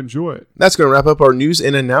really, really enjoy it. That's going to wrap up our news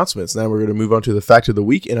and announcements. Now we're going to move on to the fact of the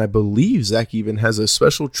week, and I believe Zach even has a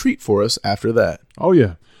special treat for us after that. Oh,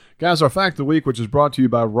 yeah. Guys, our fact of the week, which is brought to you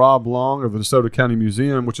by Rob Long of the DeSoto County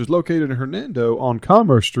Museum, which is located in Hernando on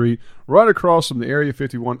Commerce Street, right across from the Area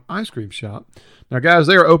 51 ice cream shop. Now, guys,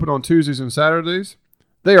 they are open on Tuesdays and Saturdays.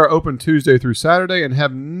 They are open Tuesday through Saturday and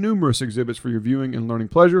have numerous exhibits for your viewing and learning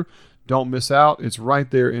pleasure. Don't miss out. It's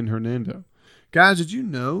right there in Hernando. Guys, did you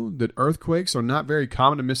know that earthquakes are not very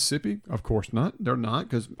common in Mississippi? Of course not. They're not,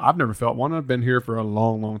 because I've never felt one. I've been here for a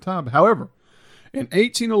long, long time. However, in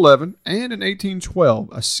 1811 and in 1812,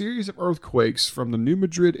 a series of earthquakes from the New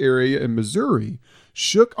Madrid area in Missouri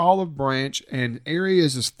shook Olive Branch and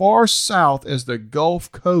areas as far south as the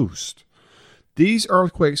Gulf Coast. These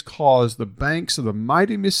earthquakes caused the banks of the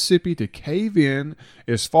mighty Mississippi to cave in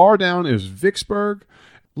as far down as Vicksburg.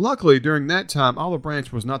 Luckily, during that time, Olive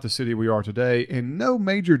Branch was not the city we are today, and no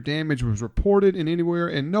major damage was reported in anywhere,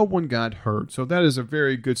 and no one got hurt. So that is a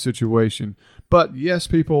very good situation. But yes,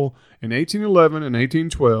 people, in 1811 and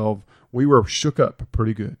 1812, we were shook up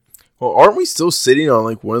pretty good. Well, aren't we still sitting on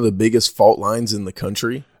like one of the biggest fault lines in the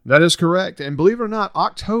country? That is correct. And believe it or not,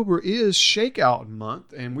 October is Shakeout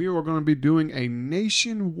Month, and we are going to be doing a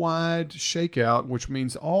nationwide shakeout, which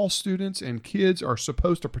means all students and kids are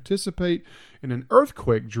supposed to participate in an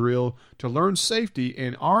earthquake drill to learn safety,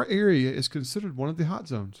 and our area is considered one of the hot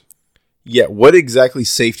zones. Yeah, what exactly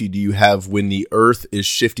safety do you have when the earth is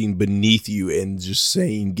shifting beneath you and just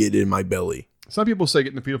saying, get in my belly? Some people say get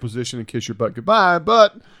in the fetal position and kiss your butt goodbye,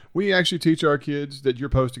 but we actually teach our kids that you're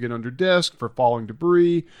supposed to get under desks for falling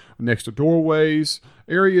debris, next to doorways,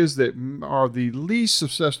 areas that are the least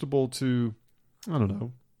susceptible to, I don't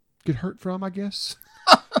know, get hurt from, I guess.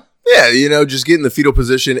 Yeah, you know, just get in the fetal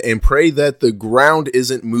position and pray that the ground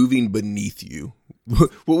isn't moving beneath you.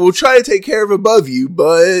 We'll try to take care of above you,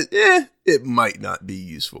 but it might not be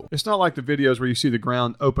useful. It's not like the videos where you see the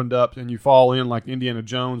ground opened up and you fall in like Indiana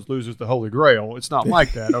Jones loses the Holy Grail. It's not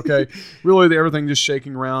like that, okay? Really, everything just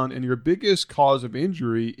shaking around, and your biggest cause of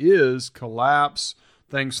injury is collapse,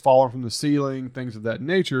 things falling from the ceiling, things of that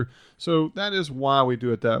nature. So that is why we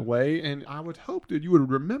do it that way, and I would hope that you would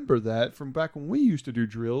remember that from back when we used to do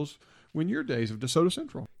drills when your days of DeSoto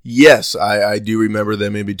Central. Yes, I do remember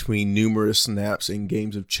them in between numerous snaps and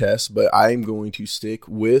games of chess, but I'm going to stick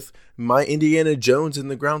with my Indiana Jones in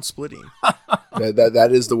the ground splitting. that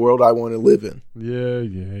is the world I want to live in.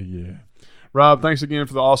 Yeah. Rob, thanks again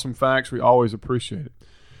for the awesome facts. We always appreciate it.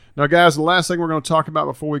 Now, guys, the last thing we're going to talk about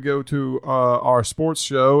before we go to our sports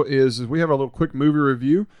show is we have a little quick movie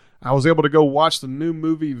review. I was able to go watch the new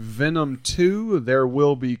movie Venom 2, There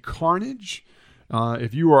Will Be Carnage.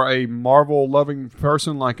 If you are a Marvel-loving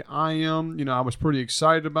person like I am, I was pretty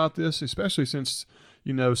excited about this, especially since,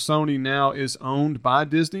 Sony now is owned by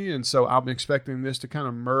Disney, and so I'm expecting this to kind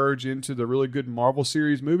of merge into the really good Marvel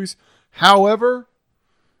series movies. However,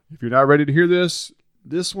 if you're not ready to hear this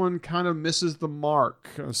one kind of misses the mark.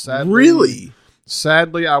 Sadly, really?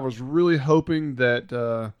 Sadly, I was really hoping that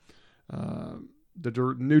the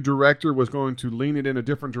new director was going to lean it in a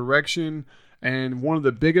different direction. And one of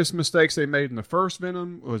the biggest mistakes they made in the first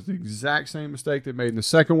Venom was the exact same mistake they made in the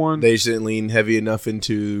second one. They just didn't lean heavy enough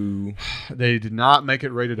into... They did not make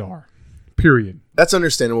it rated R. Period. That's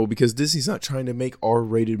understandable because Disney's not trying to make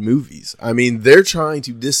R-rated movies. I mean, they're trying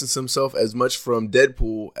to distance themselves as much from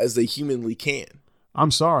Deadpool as they humanly can.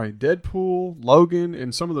 I'm sorry. Deadpool, Logan,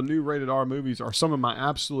 and some of the new rated R movies are some of my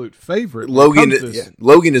absolute favorite. Logan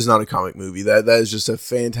is not a comic movie. That is just a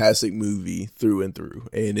fantastic movie through and through,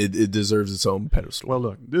 and it deserves its own pedestal. Well,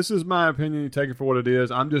 look, this is my opinion. You take it for what it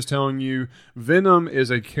is. I'm just telling you, Venom is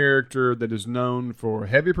a character that is known for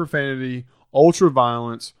heavy profanity, ultra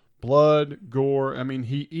violence, blood, gore. I mean,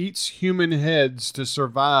 he eats human heads to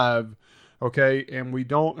survive. Okay, and we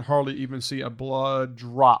don't hardly even see a blood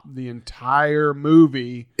drop the entire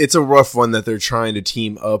movie. It's a rough one that they're trying to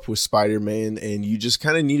team up with Spider-Man, and you just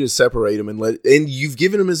kind of need to separate him and you've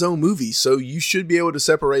given him his own movie, so you should be able to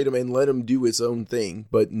separate him and let him do his own thing.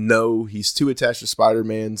 But no, he's too attached to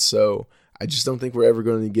Spider-Man, so I just don't think we're ever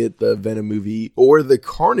going to get the Venom movie or the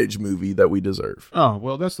Carnage movie that we deserve. Oh,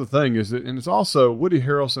 well, that's the thing, is that, and it's also Woody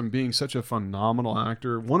Harrelson being such a phenomenal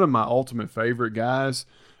actor, one of my ultimate favorite guys.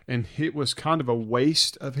 And it was kind of a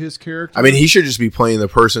waste of his character. I mean, he should just be playing the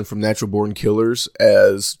person from Natural Born Killers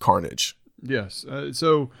as Carnage. Yes.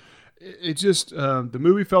 So it just, the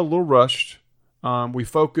movie felt a little rushed. We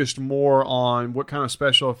focused more on what kind of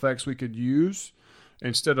special effects we could use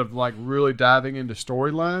instead of like really diving into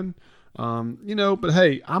storyline. But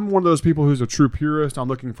hey, I'm one of those people who's a true purist. I'm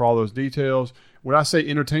looking for all those details. When I say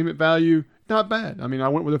entertainment value, not bad. I mean, I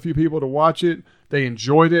went with a few people to watch it. They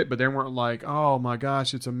enjoyed it, but they weren't like, oh my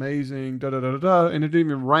gosh, it's amazing, da-da-da-da-da. And it didn't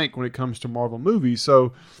even rank when it comes to Marvel movies.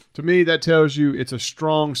 So to me, that tells you it's a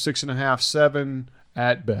strong 6.5, 7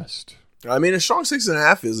 at best. I mean, a strong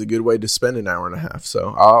 6.5 is a good way to spend an hour and a half.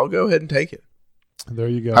 So I'll go ahead and take it. There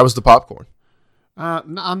you go. How was the popcorn? No,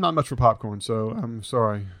 I'm not much for popcorn, so I'm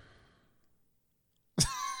sorry.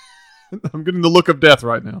 I'm getting the look of death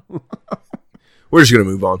right now. We're just going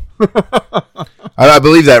to move on. I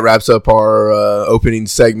believe that wraps up our opening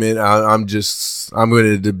segment. I'm going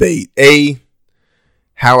to debate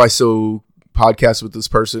how I so podcast with this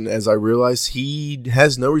person, as I realize he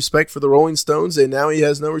has no respect for the Rolling Stones, and now he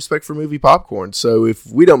has no respect for movie popcorn. So if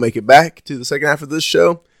we don't make it back to the second half of this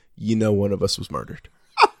show, you know one of us was murdered.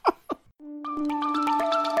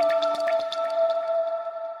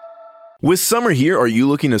 With summer here, are you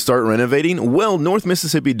looking to start renovating? Well, North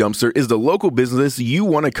Mississippi Dumpster is the local business you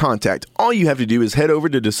want to contact. All you have to do is head over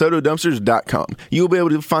to DeSotoDumpsters.com. You'll be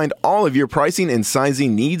able to find all of your pricing and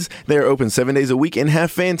sizing needs. They are open 7 days a week and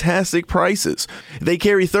have fantastic prices. They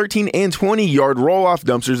carry 13 and 20-yard roll-off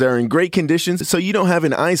dumpsters that are in great conditions, so you don't have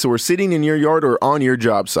an eyesore sitting in your yard or on your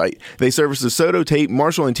job site. They service DeSoto, Tate,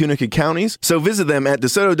 Marshall, and Tunica counties, so visit them at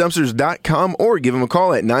DeSotoDumpsters.com or give them a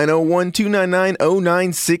call at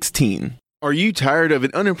 901-299-0916. Are you tired of an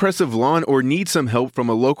unimpressive lawn or need some help from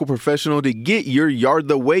a local professional to get your yard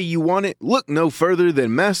the way you want it? Look no further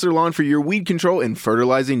than Master Lawn for your weed control and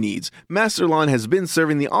fertilizing needs. Master Lawn has been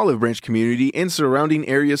serving the Olive Branch community and surrounding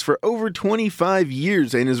areas for over 25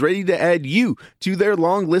 years and is ready to add you to their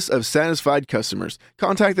long list of satisfied customers.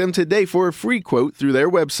 Contact them today for a free quote through their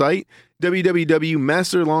website,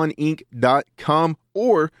 www.masterlawninc.com,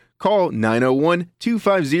 or call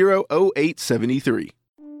 901-250-0873.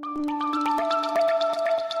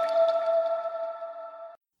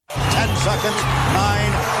 10 seconds,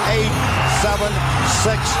 9, 8, 7,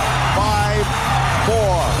 6, 5,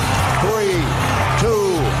 4, 3, 2,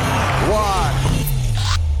 1.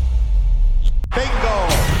 Bingo!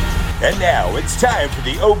 And now it's time for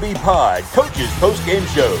the OB Pod Coaches Postgame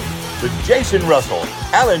Show with Jason Russell,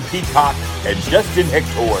 Alan Peacock, and Justin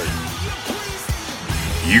Hector.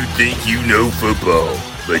 You think you know football,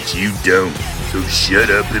 but you don't, so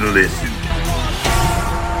shut up and listen.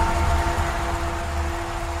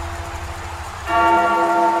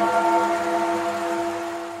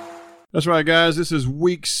 That's right, guys. This is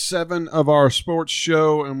week 7 of our sports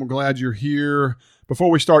show, and we're glad you're here.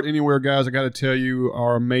 Before we start anywhere, guys, I got to tell you,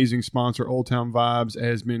 our amazing sponsor, Old Town Vibes,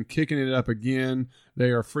 has been kicking it up again. They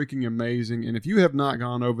are freaking amazing, and if you have not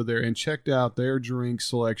gone over there and checked out their drink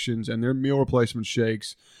selections and their meal replacement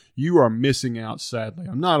shakes, you are missing out, sadly.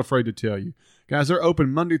 I'm not afraid to tell you. Guys, they're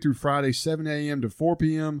open Monday through Friday, 7 a.m. to 4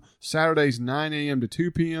 p.m., Saturdays, 9 a.m. to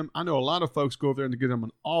 2 p.m. I know a lot of folks go over there and get them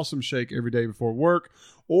an awesome shake every day before work,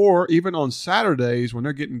 or even on Saturdays when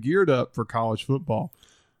they're getting geared up for college football.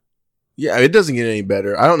 Yeah, it doesn't get any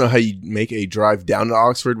better. I don't know how you make a drive down to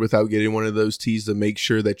Oxford without getting one of those teas to make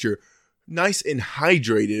sure that you're nice and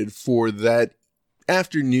hydrated for that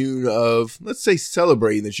afternoon of, let's say,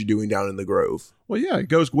 celebrating that you're doing down in the Grove. Well, yeah, it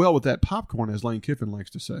goes well with that popcorn, as Lane Kiffin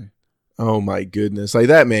likes to say. Oh my goodness. Like,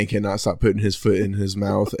 that man cannot stop putting his foot in his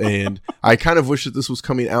mouth. And I kind of wish that this was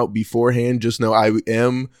coming out beforehand. Just know I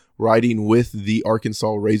am riding with the Arkansas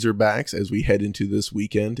Razorbacks as we head into this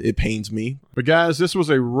weekend. It pains me. But guys, this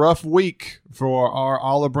was a rough week for our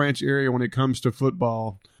Olive Branch area when it comes to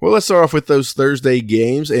football. Well, let's start off with those Thursday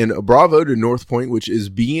games, and bravo to North Point, which is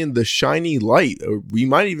being the shiny light. We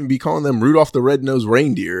might even be calling them Rudolph the Red-Nosed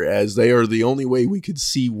Reindeer, as they are the only way we could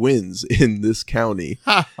see wins in this county.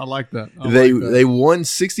 I like that. They won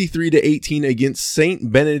 63-18 against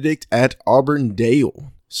St. Benedict at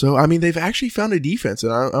Auburndale. So, I mean, they've actually found a defense,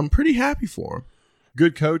 and I'm pretty happy for them.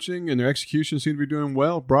 good coaching and their execution seem to be doing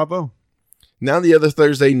well. Bravo. Now the other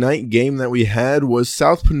Thursday night game that we had was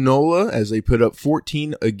South Panola as they put up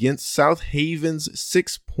 14 against South Haven's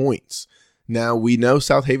 6 points. Now we know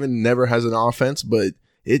South Haven never has an offense, but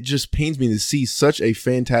it just pains me to see such a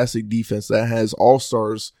fantastic defense that has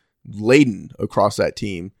all-stars laden across that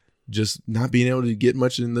team just not being able to get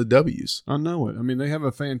much in the W's. I know it. I mean, they have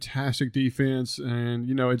a fantastic defense, and,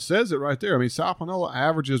 it says it right there. I mean, South Panola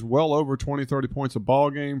averages well over 20, 30 points a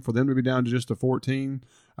ball game. For them to be down to just a 14,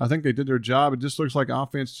 I think they did their job. It just looks like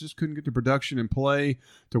offense just couldn't get the production and play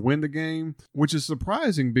to win the game, which is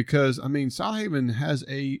surprising because, South Haven has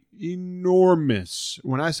a enormous,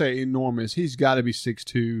 when I say enormous, he's got to be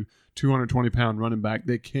 6'2", 220-pound running back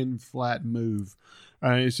that can flat move.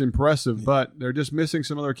 It's impressive, but they're just missing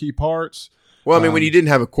some of their key parts. Well, when you didn't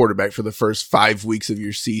have a quarterback for the first 5 weeks of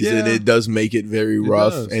your season, it does make it very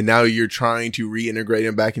rough. And now you're trying to reintegrate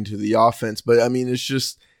him back into the offense. But,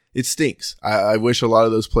 it stinks. I wish a lot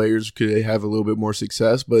of those players could have a little bit more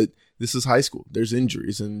success, but this is high school. There's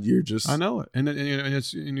injuries, and you're just... I know it.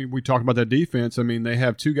 And we talk about that defense. They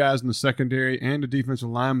have 2 guys in the secondary and a defensive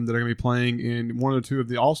lineman that are going to be playing in 1 or 2 of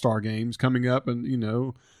the All-Star games coming up, and,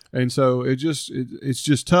 And so it's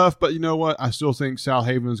just tough, but you know what? I still think South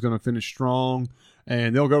Haven is going to finish strong,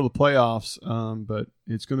 and they'll go to the playoffs. But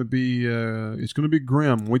it's going to be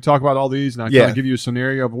grim. When we talk about all these, and I kind of give you a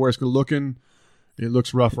scenario of where it's looking. It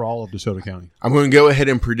looks rough for all of DeSoto County. I'm going to go ahead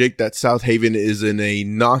and predict that South Haven is in a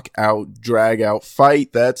knockout, drag-out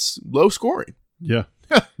fight that's low scoring. Yeah,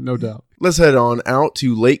 no doubt. Let's head on out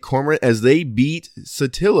to Lake Cormorant as they beat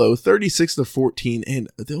Sotillo 36-14. And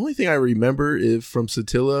the only thing I remember from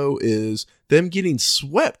Sotillo is them getting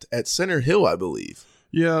swept at Center Hill, I believe.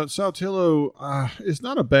 Yeah, Sotillo is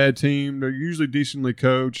not a bad team. They're usually decently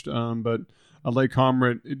coached, but Lake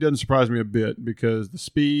Cormorant, it doesn't surprise me a bit because the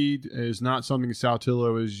speed is not something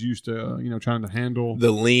Sotillo is used to, trying to handle.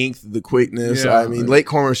 The length, the quickness. Yeah, Lake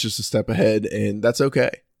Cormorant's just a step ahead, and that's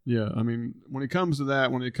okay. Yeah, when it comes to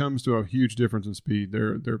that, when it comes to a huge difference in speed,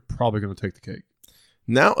 they're probably going to take the cake.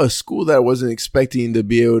 Now, a school that I wasn't expecting to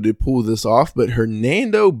be able to pull this off, but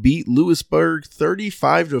Hernando beat Lewisburg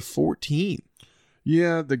 35-14.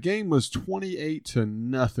 Yeah, the game was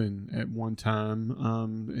 28-0 at one time.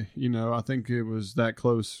 I think it was that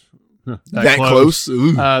close. That close?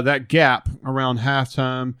 That gap around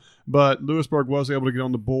halftime. But Lewisburg was able to get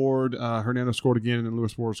on the board. Hernando scored again, and then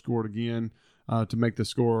Lewisburg scored again to make the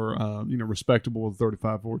score, respectable with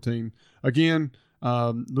 35-14. Again,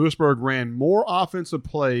 Lewisburg ran more offensive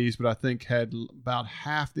plays, but I think had about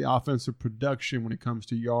half the offensive production when it comes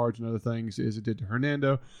to yards and other things as it did to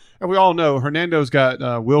Hernando. And we all know Hernando's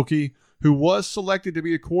got Wilkie, who was selected to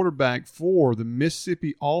be a quarterback for the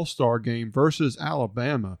Mississippi All-Star game versus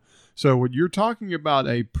Alabama. So when you're talking about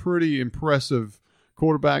a pretty impressive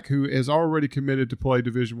quarterback who is already committed to play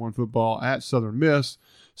Division I football at Southern Miss.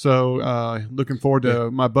 So looking forward to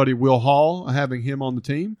my buddy Will Hall, having him on the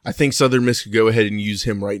team. I think Southern Miss could go ahead and use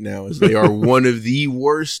him right now as they are one of the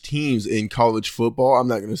worst teams in college football. I'm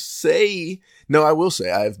not going to say – no, I will say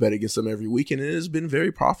I've bet against them every week, and it has been very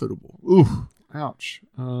profitable. Ooh, ouch.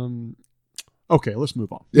 Okay, let's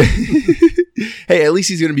move on. Hey, at least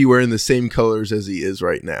he's going to be wearing the same colors as he is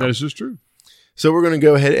right now. That is just true. So we're going to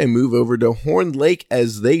go ahead and move over to Horn Lake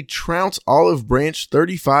as they trounce Olive Branch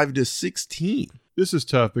 35-16. This is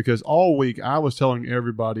tough because all week I was telling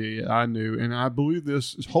everybody I knew, and I believe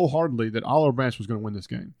this wholeheartedly, that Olive Branch was going to win this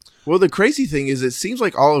game. Well, the crazy thing is it seems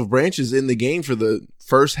like Olive Branch is in the game for the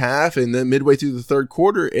first half and then midway through the third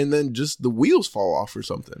quarter, and then just the wheels fall off or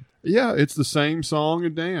something. Yeah, it's the same song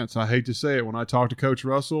and dance. I hate to say it. When I talk to Coach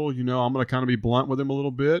Russell, I'm going to kind of be blunt with him a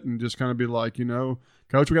little bit and just kind of be like,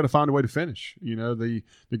 Coach, we got to find a way to finish. The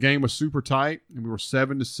game was super tight, and we were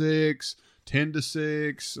 7-6,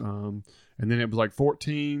 10-6, and then it was like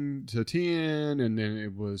 14-10, and then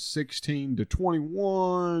it was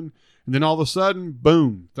 16-21, and then all of a sudden,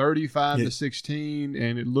 boom, 35-16,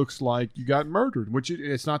 and it looks like you got murdered, which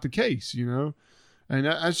it's not the case, And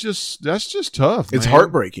that's just tough. It's man.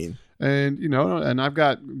 heartbreaking. And and I've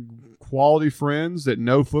got quality friends that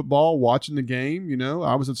know football watching the game.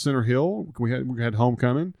 I was at Center Hill. We had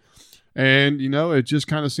homecoming. And, it just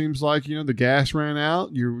kind of seems like, the gas ran out,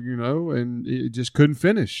 and it just couldn't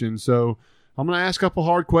finish. And so I'm going to ask a couple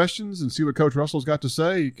hard questions and see what Coach Russell's got to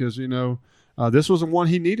say because, this wasn't one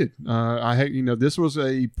he needed. This was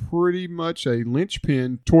a pretty much a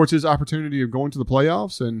linchpin towards his opportunity of going to the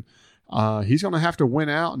playoffs. And he's going to have to win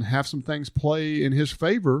out and have some things play in his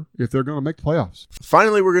favor if they're going to make the playoffs.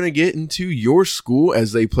 Finally, we're going to get into your school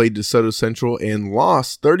as they played DeSoto Central and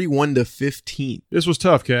lost 31-15. This was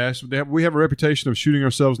tough, Cash. We have a reputation of shooting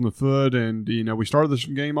ourselves in the foot, and we started this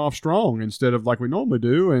game off strong instead of like we normally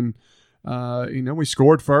do, and we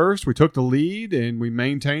scored first, we took the lead, and we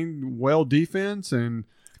maintained well defense, and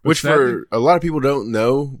which for a lot of people don't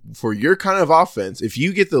know, for your kind of offense, if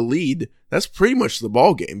you get the lead, that's pretty much the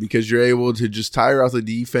ball game because you're able to just tire out the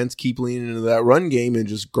defense, keep leaning into that run game, and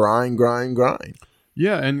just grind.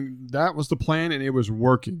 Yeah, and that was the plan, and it was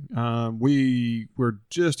working. We were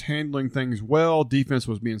just handling things well. Defense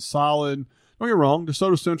was being solid. Don't get me wrong,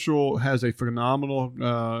 DeSoto Central has a phenomenal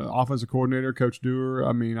offensive coordinator, Coach Dewar.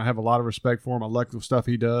 I mean, I have a lot of respect for him. I like the stuff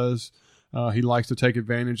he does. He likes to take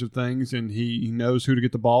advantage of things, and he knows who to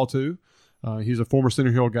get the ball to. He's a former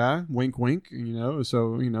Center Hill guy, wink, wink, so,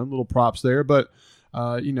 little props there. But,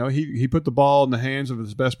 he put the ball in the hands of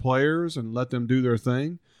his best players and let them do their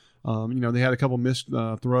thing. They had a couple missed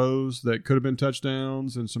throws that could have been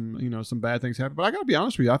touchdowns and some bad things happened. But I got to be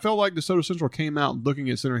honest with you, I felt like DeSoto Central came out looking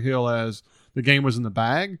at Center Hill as the game was in the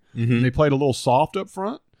bag. Mm-hmm. They played a little soft up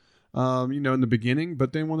front, in the beginning.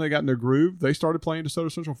 But then when they got in their groove, they started playing DeSoto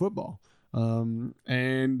Central football.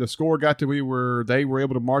 And the score got to where they were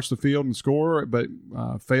able to march the field and score, but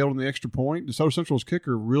failed in the extra point. DeSoto Central's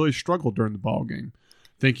kicker really struggled during the ball game.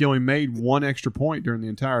 I think he only made one extra point during the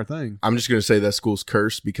entire thing. I'm just going to say that school's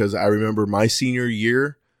cursed because I remember my senior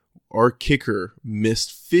year, our kicker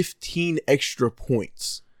missed 15 extra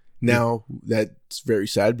points. Now, that's very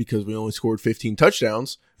sad because we only scored 15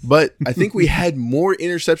 touchdowns, but I think we had more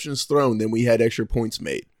interceptions thrown than we had extra points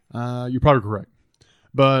made. You're probably correct.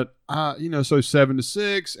 But, so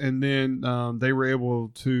 7-6, and then they were able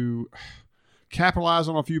to capitalize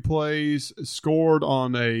on a few plays, scored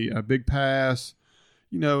on a big pass,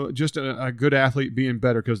 just a good athlete being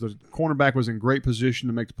better because the cornerback was in great position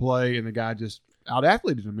to make the play, and the guy just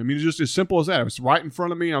out-athleted him. I mean, it's just as simple as that. It was right in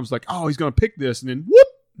front of me, and I was like, oh, he's going to pick this, and then whoop,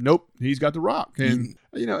 nope, he's got the rock. And,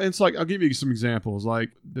 it's like, I'll give you some examples. Like,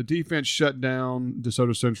 the defense shut down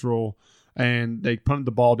DeSoto Central, and they punted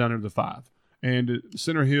the ball down into the 5. And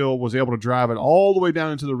Center Hill was able to drive it all the way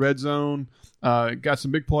down into the red zone. Got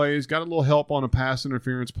some big plays. Got a little help on a pass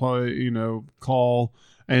interference play, call.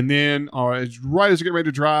 And then right as you get ready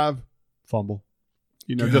to drive, fumble.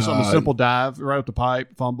 Just on a simple dive right up the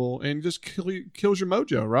pipe, fumble, and just kills your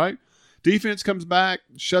mojo, right? Defense comes back,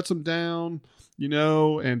 shuts them down,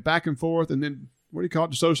 and back and forth. And then, what do you call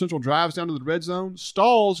it? DeSoto Central drives down to the red zone,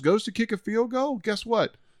 stalls, goes to kick a field goal. Guess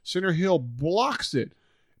what? Center Hill blocks it.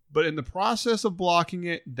 But in the process of blocking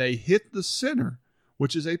it, they hit the center,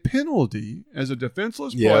 which is a penalty as a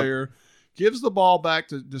defenseless player, gives the ball back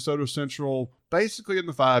to DeSoto Central basically in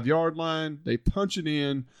the 5-yard line. They punch it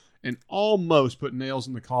in and almost put nails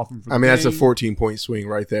in the coffin for the game. That's a 14-point swing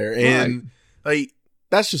right there. And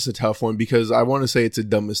that's just a tough one because I want to say it's a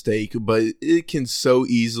dumb mistake, but it can so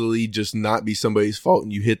easily just not be somebody's fault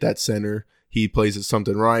and you hit that center. He plays it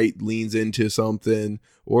something right, leans into something,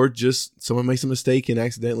 or just someone makes a mistake and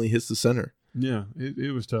accidentally hits the center. Yeah,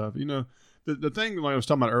 it was tough. The thing like I was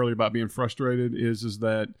talking about earlier about being frustrated is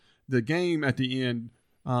that the game at the end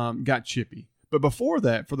got chippy. But before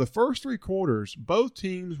that, for the first 3 quarters, both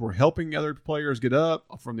teams were helping other players get up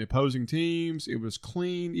from the opposing teams. It was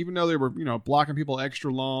clean, even though they were, blocking people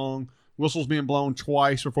extra long, whistles being blown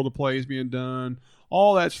twice before the play is being done.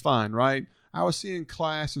 All that's fine, right? I was seeing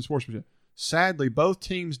class and sportsmanship. Sadly, both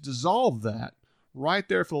teams dissolved that right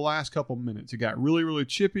there for the last couple minutes. It got really, really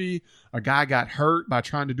chippy. A guy got hurt by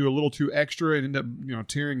trying to do a little too extra and ended up,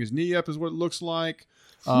 tearing his knee up is what it looks like.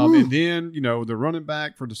 And then, the running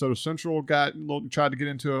back for DeSoto Central tried to get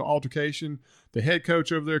into an altercation. The head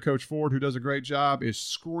coach over there, Coach Ford, who does a great job, is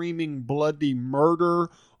screaming bloody murder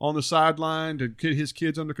on the sideline to get his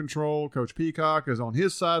kids under control. Coach Peacock is on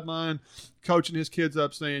his sideline coaching his kids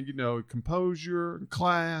up, saying, composure,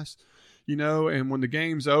 class. And when the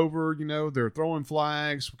game's over, they're throwing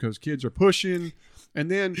flags because kids are pushing. And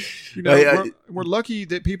then, we're lucky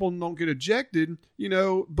that people don't get ejected,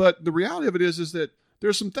 but the reality of it is that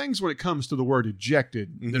there's some things when it comes to the word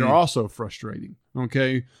ejected that are also frustrating,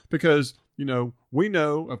 okay? Because, we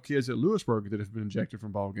know of kids at Lewisburg that have been ejected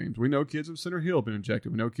from ball games. We know kids at Center Hill have been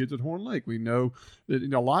ejected. We know kids at Horn Lake. We know that,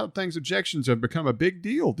 a lot of things, ejections have become a big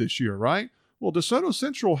deal this year, right? Well, DeSoto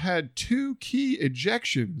Central had 2 key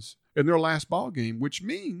ejections in their last ball game, which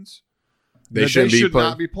means they should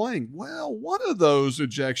not be playing. Well, one of those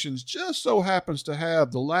ejections just so happens to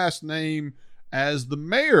have the last name as the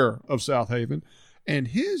mayor of South Haven, and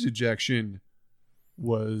his ejection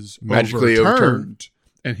was magically overturned,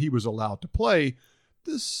 and he was allowed to play.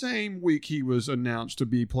 the same week he was announced to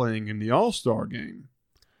be playing in the All-Star game.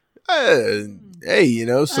 Hey,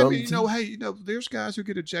 there's guys who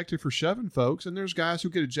get ejected for shoving folks, and there's guys who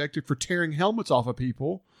get ejected for tearing helmets off of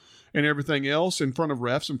people and everything else in front of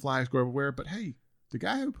refs, and flags go everywhere. But hey, the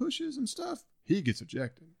guy who pushes and stuff, he gets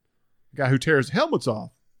ejected. The guy who tears helmets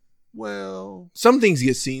off, well, some things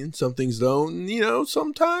get seen, some things don't.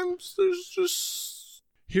 Sometimes there's just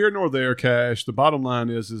here nor there, Cash. The bottom line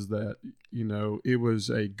is that it was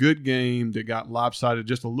a good game that got lopsided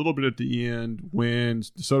just a little bit at the end when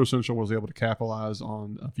DeSoto Central was able to capitalize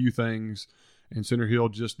on a few things, and Center Hill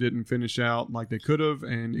just didn't finish out like they could have,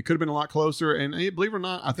 and it could have been a lot closer. And believe it or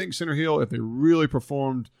not, I think Center Hill, if they really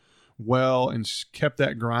performed well and kept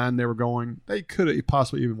that grind they were going, they could have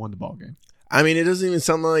possibly even won the ball game. I mean, it doesn't even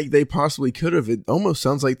sound like they possibly could have. It almost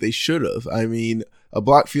sounds like they should have. I mean, a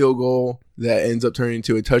blocked field goal that ends up turning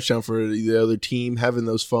into a touchdown for the other team, having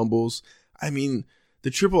those fumbles. I mean, the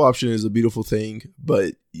triple option is a beautiful thing,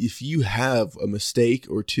 but if you have a mistake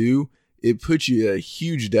or two, it puts you at a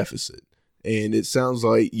huge deficit. And it sounds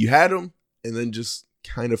like you had them and then just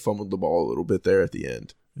kind of fumbled the ball a little bit there at the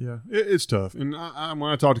end. Yeah, it's tough. And when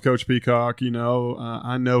I talk to Coach Peacock,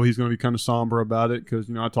 I know he's going to be kind of somber about it because,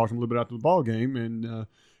 I talked to him a little bit after the ball game. And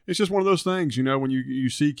it's just one of those things, when you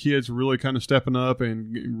see kids really kind of stepping up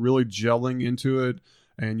and really gelling into it,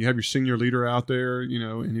 and you have your senior leader out there,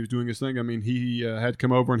 and he was doing his thing. I mean, he had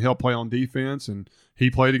come over and help play on defense, and he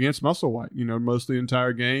played against Musselwhite, most of the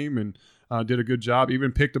entire game, and did a good job.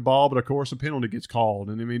 Even picked the ball, but of course a penalty gets called.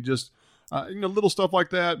 And I mean, just little stuff like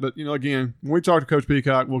that. But, again, when we talk to Coach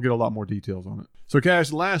Peacock, we'll get a lot more details on it. So, Cash,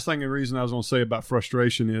 the last thing and reason I was going to say about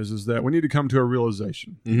frustration is that we need to come to a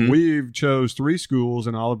realization. Mm-hmm. We've chose 3 schools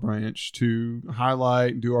in Olive Branch to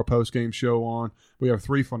highlight and do our post-game show on. We have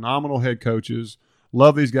 3 phenomenal head coaches.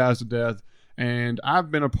 Love these guys to death. And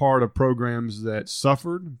I've been a part of programs that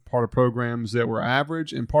suffered, part of programs that were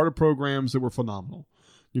average, and part of programs that were phenomenal.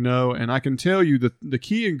 And I can tell you that the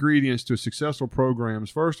key ingredients to successful programs,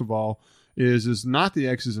 first of all, is not the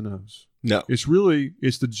X's and O's. No. It's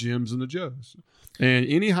the Jims and the Joes. And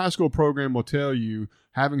any high school program will tell you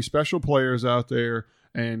having special players out there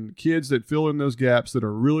and kids that fill in those gaps that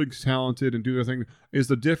are really talented and do their thing is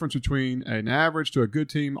the difference between an average to a good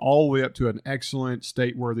team all the way up to an excellent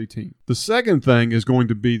state-worthy team. The second thing is going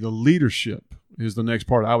to be the leadership is the next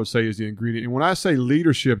part I would say is the ingredient. And when I say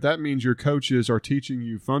leadership, that means your coaches are teaching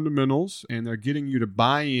you fundamentals and they're getting you to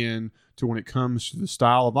buy in to when it comes to the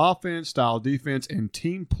style of offense, style of defense, and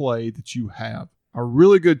team play that you have. A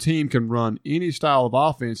really good team can run any style of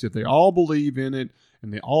offense if they all believe in it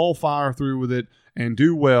and they all fire through with it and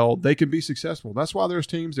do well, they can be successful. That's why there's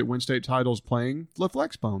teams that win state titles playing the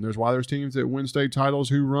flexbone. There's why there's teams that win state titles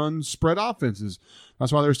who run spread offenses.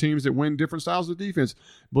 That's why there's teams that win different styles of defense.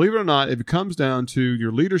 Believe it or not, if it comes down to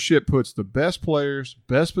your leadership puts the best players,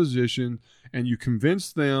 best position, and you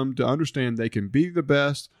convince them to understand they can be the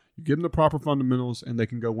best, you give them the proper fundamentals, and they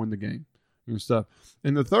can go win the game and stuff.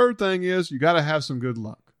 And the third thing is you got to have some good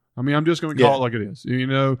luck. I mean, I'm just going to call it like it is,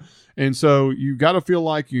 And so you got to feel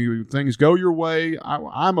like things go your way.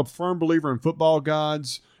 I'm a firm believer in football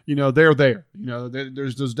gods. They're there.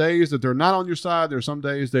 There's those days that they're not on your side. There's some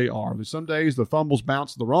days they are. There's some days the fumbles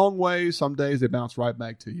bounce the wrong way. Some days they bounce right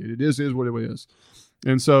back to you. It is what it is.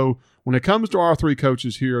 And so when it comes to our 3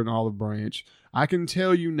 coaches here in Olive Branch, I can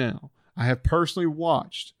tell you now, I have personally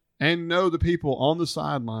watched and know the people on the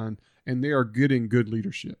sideline, and they are getting good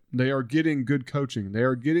leadership. They are getting good coaching. They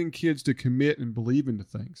are getting kids to commit and believe into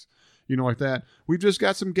things, like that. We've just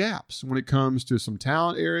got some gaps when it comes to some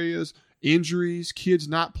talent areas, injuries, kids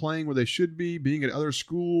not playing where they should be, being at other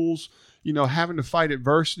schools, having to fight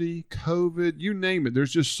adversity, COVID, you name it.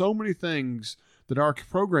 There's just so many things that our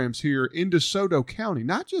programs here in DeSoto County,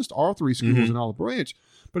 not just our 3 schools in Olive Branch,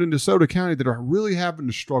 but in DeSoto County that are really having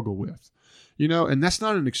to struggle with. And that's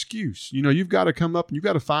not an excuse. You've got to come up and you've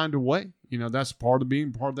got to find a way. That's part of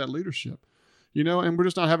being part of that leadership. And we're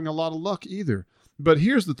just not having a lot of luck either. But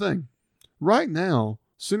here's the thing. Right now,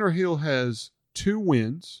 Center Hill has 2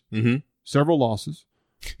 wins, several losses.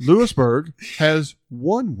 Lewisburg has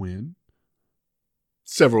 1 win.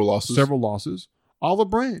 Several losses. Olive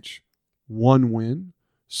Branch, 1 win,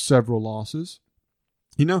 several losses.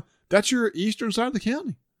 That's your eastern side of the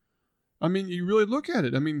county. I mean, you really look at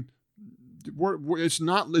it. I mean,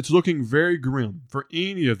 it's looking very grim for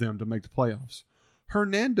any of them to make the playoffs.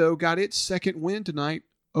 Hernando got its 2nd win tonight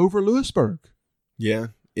over Lewisburg. Yeah,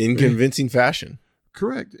 in convincing fashion.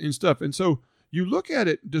 Correct, and stuff. And so you look at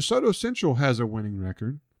it, DeSoto Central has a winning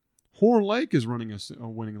record. Horn Lake is running a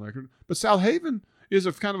winning record. But South Haven is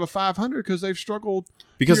a kind of a 500 because they've struggled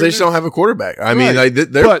because here they and just there. don't have a quarterback. I mean, Right.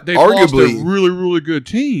 they're But they've lost arguably to really, really good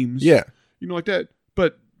teams. Yeah. Like that.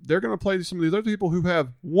 But they're going to play some of these other people who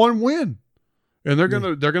have one win, and they're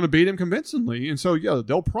going to beat them convincingly. And so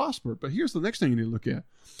they'll prosper. But here's the next thing you need to look at: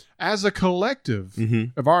 as a collective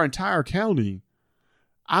of our entire county,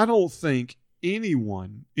 I don't think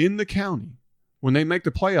anyone in the county, when they make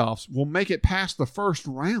the playoffs, will make it past the first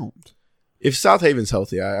round. If South Haven's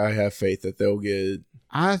healthy, I have faith that they'll get.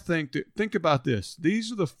 I think about this.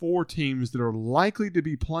 These are the 4 teams that are likely to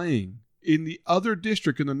be playing in the other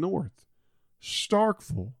district in the north: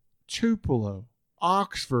 Starkville, Tupelo,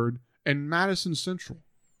 Oxford, and Madison Central.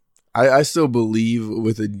 I still believe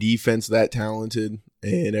with a defense that talented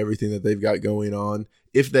and everything that they've got going on,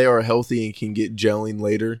 if they are healthy and can get gelling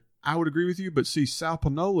later. I would agree with you, but see, South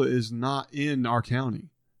Panola is not in our county.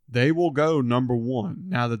 They will go number 1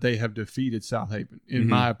 now that they have defeated South Haven, in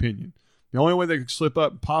my opinion. The only way they could slip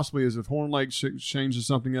up possibly is if Horn Lake changes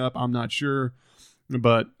something up. I'm not sure,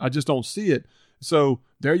 but I just don't see it. So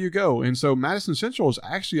there you go. And so Madison Central is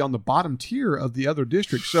actually on the bottom tier of the other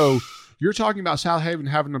districts. So you're talking about South Haven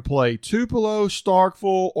having to play Tupelo,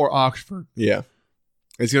 Starkville, or Oxford. Yeah.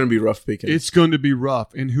 It's going to be rough picking. It's going to be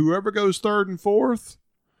rough. And whoever goes 3rd and 4th,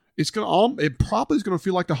 it probably is going to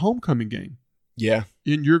feel like the homecoming game. Yeah.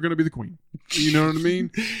 And you're going to be the queen. You know what I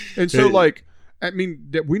mean? And so,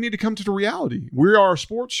 that we need to come to the reality. We are a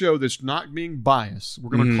sports show that's not being biased.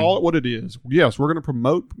 We're going to call it what it is. Yes, we're going to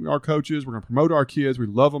promote our coaches. We're going to promote our kids. We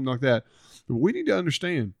love them like that. But we need to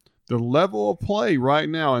understand the level of play right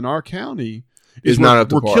now in our county is not up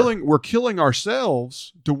to par. We're killing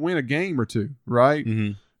ourselves to win a game or two, right?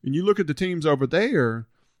 And you look at the teams over there,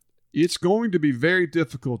 it's going to be very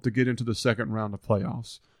difficult to get into the second round of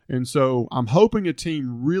playoffs. And so I'm hoping a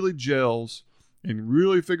team really gels and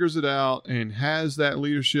really figures it out and has that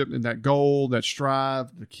leadership and that goal, that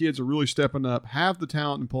strive. The kids are really stepping up, have the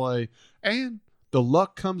talent and play, and the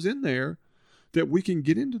luck comes in there that we can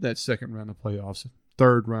get into that second round of playoffs,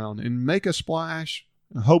 3rd round, and make a splash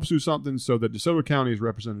and hope to do something so that DeSoto County is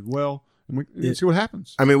represented well. And we see what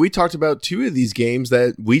happens. I mean, we talked about 2 of these games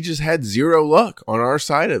that we just had zero luck on our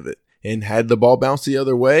side of it. And had the ball bounce the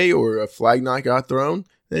other way or a flag not got thrown,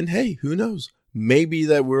 then hey, who knows? Maybe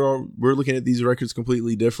that we're looking at these records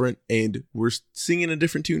completely different and we're singing a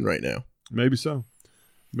different tune right now. Maybe so.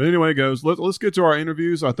 But anyway, guys, let's get to our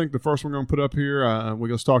interviews. I think the first one we're going to put up here, we're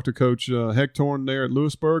going to talk to Coach Hectorn there at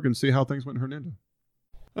Lewisburg and see how things went in Hernando.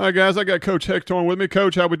 All right, guys, I got Coach Hectorn with me.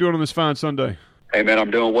 Coach, how we doing on this fine Sunday? Hey, man, I'm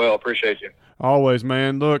doing well. Appreciate you. Always,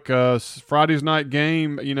 man. Look, Friday's night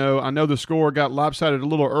game, I know the score got lopsided a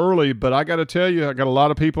little early, but I got to tell you, I got a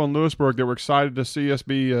lot of people in Lewisburg that were excited to see us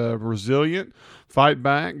be resilient, fight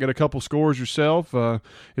back, get a couple scores yourself.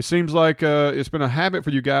 It seems like it's been a habit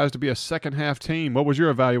for you guys to be a second-half team. What was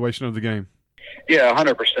your evaluation of the game? Yeah,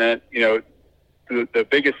 100%. The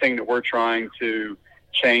biggest thing that we're trying to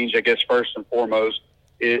change, I guess, first and foremost,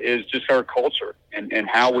 is just our culture and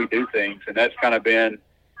how we do things. And that's kind of been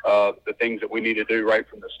the things that we need to do right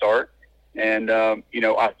from the start. And,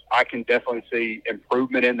 I can definitely see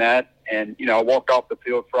improvement in that. And, I walked off the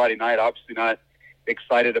field Friday night, obviously not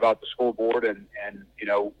excited about the scoreboard. And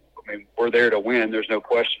we're there to win. There's no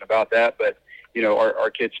question about that. But,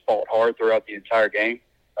 our kids fought hard throughout the entire game.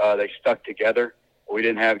 They stuck together. We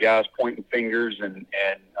didn't have guys pointing fingers and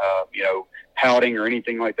pouting or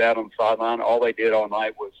anything like that on the sideline. All they did all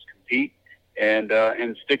night was compete and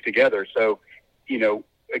stick together. So,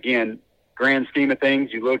 again, grand scheme of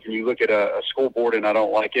things, you look at a scoreboard and I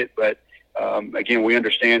don't like it, but again, we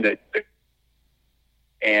understand that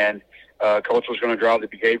culture is going to drive the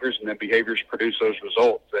behaviors, and then behaviors produce those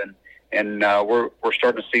results. And we're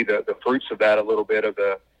starting to see the fruits of that a little bit of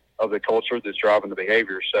the culture that's driving the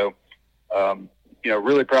behavior. So,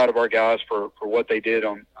 really proud of our guys for what they did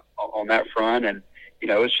on that front. And,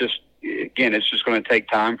 it's just going to take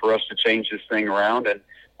time for us to change this thing around.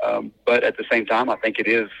 And, but at the same time, I think it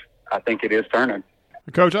is turning.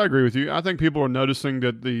 Coach, I agree with you. I think people are noticing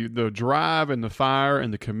that the drive and the fire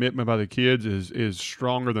and the commitment by the kids is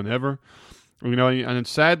stronger than ever. And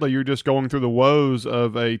sadly, you're just going through the woes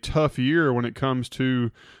of a tough year when it comes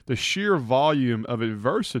to the sheer volume of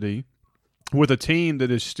adversity with a team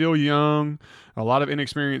that is still young, a lot of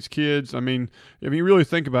inexperienced kids. I mean, if you really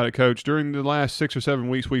think about it, Coach, during the last 6 or 7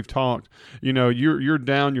 weeks we've talked, you're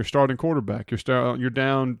down your starting quarterback. You're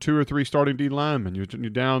down 2 or 3 starting D linemen. You're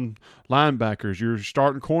down linebackers. Your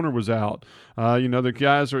starting corner was out. The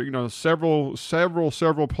guys are,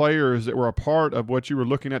 several players that were a part of what you were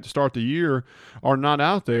looking at to start the year are not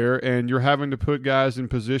out there, and you're having to put guys in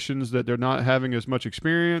positions that they're not having as much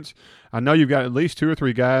experience. I know you've got at least 2 or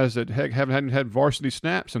 3 guys that haven't hadn't had varsity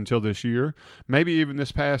snaps until this year, maybe even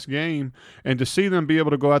this past game, and to see them be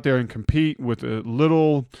able to go out there and compete with a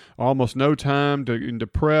little, almost no time to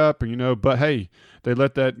prep, but hey, they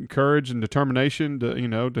let that courage and determination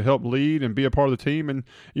to help lead and be a part of the team, and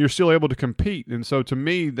you're still able to compete. And so to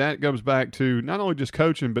me, that goes back to not only just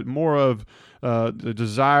coaching, but more of the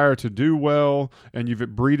desire to do well, and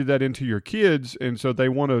you've breeded that into your kids, and so they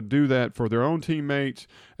want to do that for their own teammates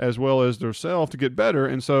as well as themselves to get better.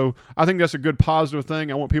 And so I think that's a good positive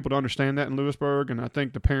thing. I want people to understand that in Lewisburg, and I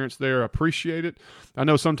think the parents there appreciate it. I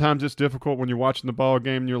know sometimes it's difficult when you're watching the ball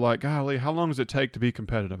game and you're like, golly, how long does it take to be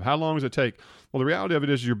competitive? How long does it take? Well, the reality of it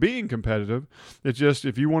is you're being competitive. It's just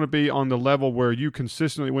if you want to be on the level where you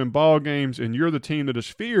consistently win ball games and you're the team that is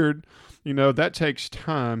feared, that takes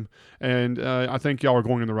time, and I think y'all are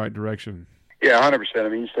going in the right direction. Yeah, 100%. I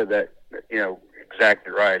mean, you said that,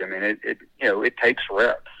 exactly right. I mean, it takes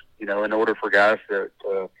reps, in order for guys to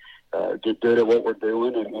get good at what we're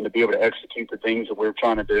doing and to be able to execute the things that we're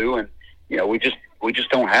trying to do. And, we just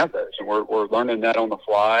don't have those, and we're learning that on the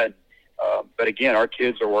fly. And, but again, our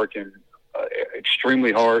kids are working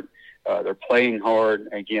extremely hard. They're playing hard.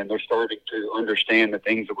 Again, they're starting to understand the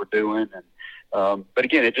things that we're doing. And, but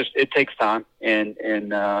again, it takes time, and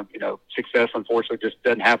success unfortunately just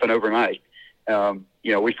doesn't happen overnight.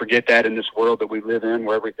 We forget that in this world that we live in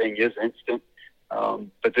where everything is instant.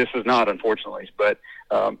 But this is not, unfortunately. But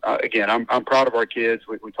again, I'm proud of our kids.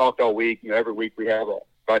 We talked all week. Every week we have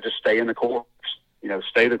about just stay in the course.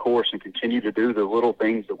 Stay the course and continue to do the little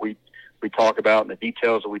things that we talk about and the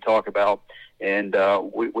details that we talk about. And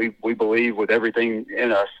we believe with everything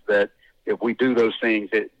in us that if we do those things,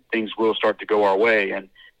 that things will start to go our way. And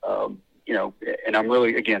and I'm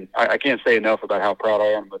really, again, I can't say enough about how proud I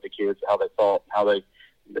am of the kids, how they thought, how they,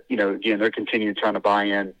 again, they're continuing trying to buy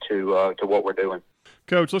in to what we're doing.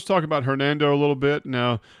 Coach, let's talk about Hernando a little bit.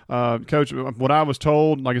 Now, Coach, what I was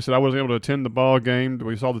told, like I said, I wasn't able to attend the ball game.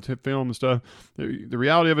 We saw the film and stuff. The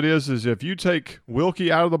reality of it is if you take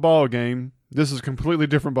Wilkie out of the ball game, this is a completely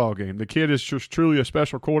different ball game. The kid is just truly a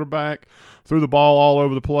special quarterback, threw the ball all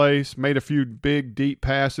over the place, made a few big, deep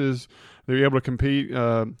passes. They were able to complete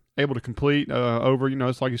over,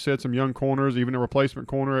 it's like you said, some young corners, even a replacement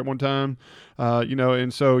corner at one time,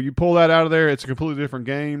 and so you pull that out of there, it's a completely different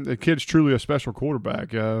game. The kid's truly a special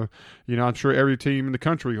quarterback. I'm sure every team in the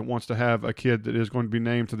country wants to have a kid that is going to be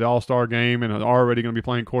named to the All-Star game and already going to be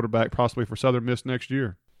playing quarterback possibly for Southern Miss next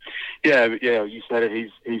year. Yeah, you said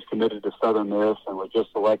it. He's committed to Southern Miss and was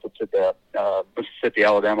just selected to the Mississippi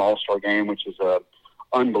Alabama All-Star game, which is a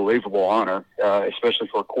unbelievable honor, especially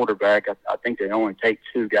for a quarterback. I think they only take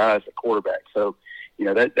two guys at quarterback. So,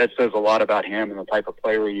 that says a lot about him and the type of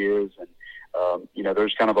player he is. And,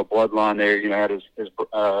 there's kind of a bloodline there. I had his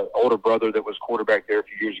older brother that was quarterback there a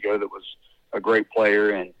few years ago that was a great player.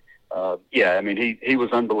 And, he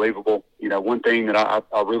was unbelievable. One thing that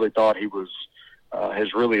I really thought he was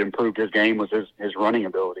has really improved his game was his running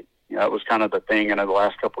ability. That was kind of the thing in the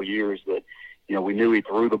last couple of years that, we knew he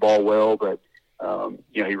threw the ball well, but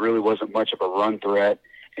he really wasn't much of a run threat,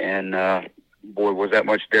 and boy, was that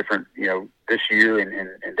much different, this year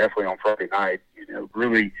and definitely on Friday night.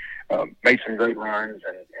 Really made some great runs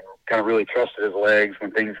and kind of really trusted his legs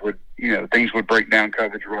when things would break down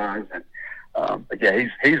coverage-wise. And but yeah,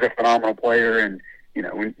 he's a phenomenal player, and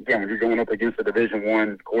when you're going up against a Division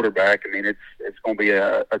I quarterback, I mean, it's going to be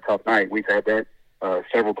a tough night. We've had that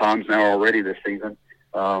several times now already this season,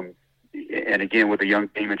 and again with a young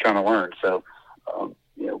team and trying to learn. So.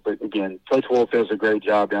 But again, Coach Wolf does a great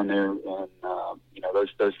job down there, and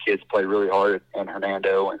those kids play really hard at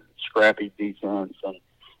Hernando and scrappy defense,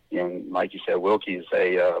 and like you said, Wilkie is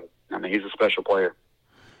he's a special player.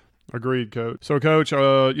 Agreed, Coach. So, Coach,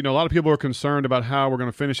 a lot of people are concerned about how we're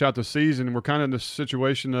going to finish out the season. We're kind of in the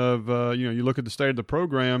situation of, you look at the state of the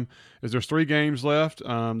program. There's 3 games left.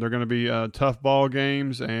 They're going to be tough ball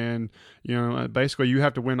games, and basically you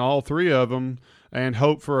have to win all 3 of them and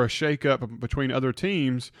hope for a shakeup between other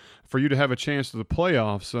teams for you to have a chance to the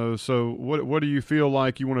playoffs. So what do you feel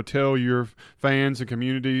like you want to tell your fans and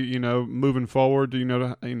community, moving forward,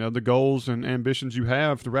 the goals and ambitions you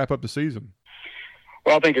have to wrap up the season?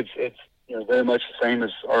 Well, I think it's very much the same as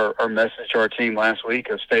our message to our team last week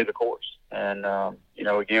of stay the course. And,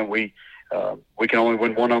 again, we can only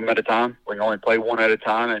win one of them at a time. We can only play one at a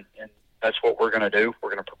time, and that's what we're going to do. We're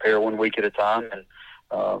going to prepare 1 week at a time.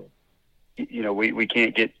 And, we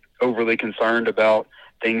can't get overly concerned about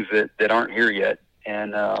things that aren't here yet.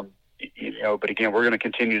 And, but again, we're going to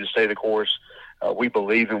continue to stay the course. We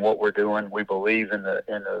believe in what we're doing. We believe in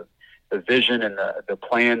the vision and the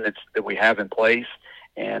plan that we have in place.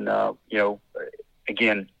 And,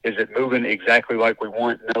 again, is it moving exactly like we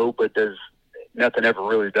want? No, but nothing ever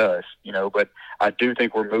really does, but I do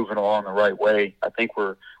think we're moving along the right way. I think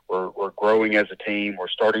we're growing as a team. We're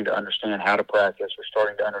starting to understand how to practice. We're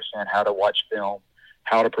starting to understand how to watch film,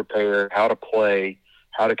 how to prepare, how to play,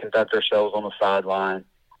 how to conduct ourselves on the sideline.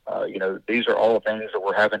 These are all things that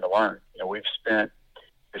we're having to learn. We've spent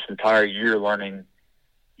this entire year learning,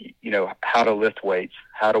 how to lift weights,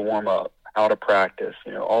 how to warm up, how to practice,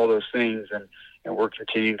 all those things. And we're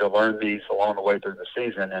continuing to learn these along the way through the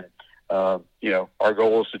season. And, our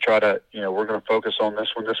goal is to try to, we're going to focus on this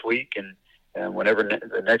one this week. And whenever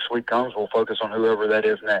the next week comes, we'll focus on whoever that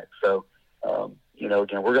is next. So,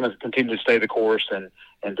 again, we're going to continue to stay the course and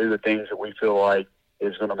do the things that we feel like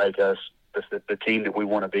is going to make us the team that we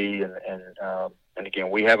want to be. And again,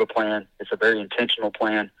 we have a plan. It's a very intentional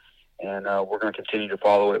plan, and we're going to continue to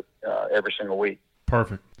follow it every single week.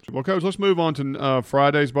 Perfect. Well, Coach, let's move on to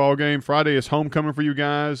Friday's ball game. Friday is homecoming for you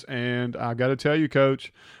guys, and I got to tell you,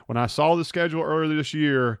 Coach, when I saw the schedule earlier this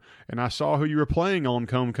year and I saw who you were playing on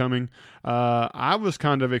homecoming, I was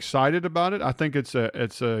kind of excited about it. I think it's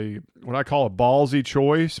a what I call a ballsy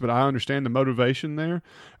choice, but I understand the motivation there.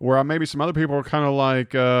 Where maybe some other people are kind of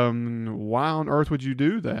like, why on earth would you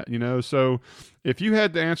do that? So if you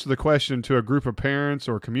had to answer the question to a group of parents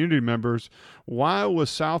or community members, why was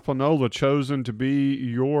South Panola chosen to be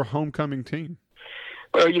your homecoming team?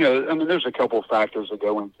 Well, there's a couple of factors that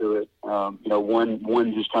go into it.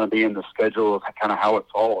 One just kind of being the schedule of kind of how it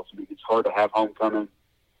falls. It's hard to have homecoming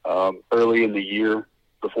early in the year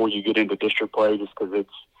before you get into district play, just because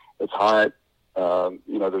it's hot.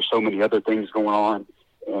 There's so many other things going on,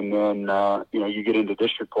 and then you get into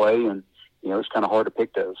district play, and it's kind of hard to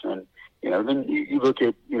pick those. And then you look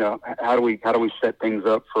at how do we set things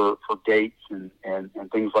up for dates and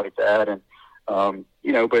things like that, and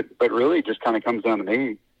but really it just kind of comes down to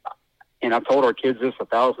me. And I've told our kids this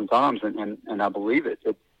 1,000 times, and I believe it.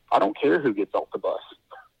 I don't care who gets off the bus.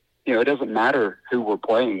 It doesn't matter who we're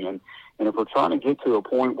playing, and if we're trying to get to a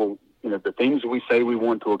point where the things that we say we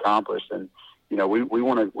want to accomplish, and we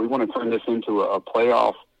want to turn this into a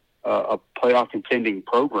playoff contending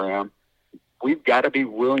program. We've got to be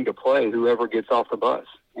willing to play whoever gets off the bus,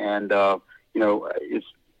 and it's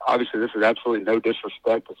obviously this is absolutely no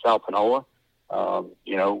disrespect to South Panola.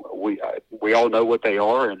 We all know what they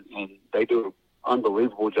are, and they do an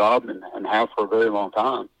unbelievable job and have for a very long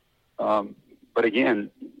time. But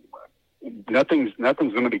again, nothing's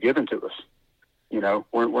going to be given to us.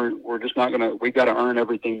 We're just not going to. We've got to earn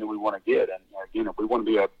everything that we want to get. And again, if we want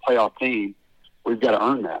to be a playoff team, we've got to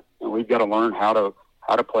earn that, and we've got to learn how to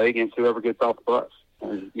play against whoever gets off the bus.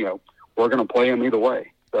 And we're going to play them either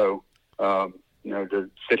way. So to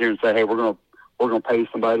sit here and say, hey, we're going to pay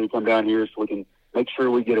somebody to come down here so we can make sure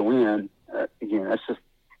we get a win. Again, that's just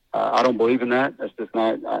I don't believe in that. That's just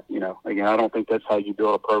not. Again, I don't think that's how you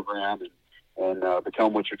build a program and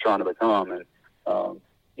become what you're trying to become. And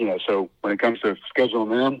so when it comes to scheduling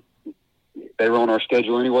them, they were on our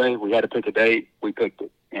schedule anyway. We had to pick a date. We picked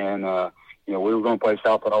it, and we were going to play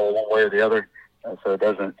South Panola one way or the other. So it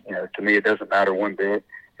doesn't, to me, it doesn't matter one bit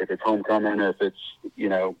if it's homecoming, if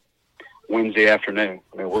it's, Wednesday afternoon.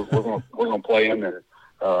 We're going to play them, and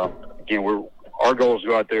again, our goal is to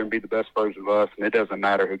go out there and be the best version of us, and it doesn't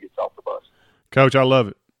matter who gets off the bus. Coach, I love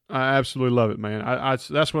it. I absolutely love it, man.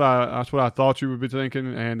 That's what I thought you would be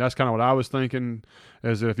thinking, and that's kind of what I was thinking.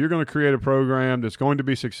 Is that if you're going to create a program that's going to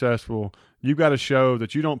be successful, you've got to show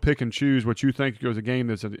that you don't pick and choose what you think is a game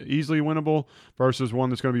that's easily winnable versus one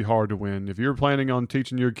that's going to be hard to win. If you're planning on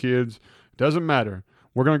teaching your kids, it doesn't matter.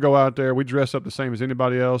 We're going to go out there. We dress up the same as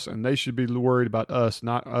anybody else, and they should be worried about us,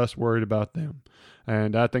 not us worried about them.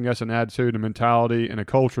 And I think that's an attitude, a mentality, and a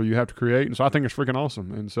culture you have to create. And so I think it's freaking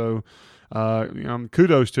awesome. And so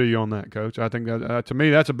kudos to you on that, Coach. I think that to me,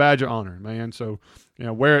 that's a badge of honor, man. So,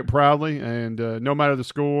 wear it proudly. And no matter the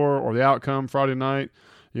score or the outcome Friday night,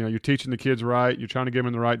 you're teaching the kids right. You're trying to give them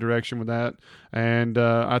in the right direction with that. And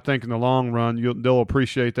I think in the long run, they'll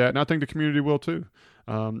appreciate that. And I think the community will too.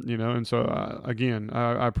 And so, again,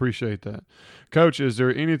 I appreciate that. Coach, is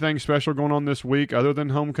there anything special going on this week other than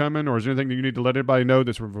homecoming, or is there anything that you need to let everybody know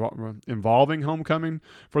that's involving homecoming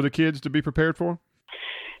for the kids to be prepared for?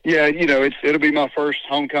 Yeah, it'll be my first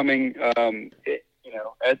homecoming,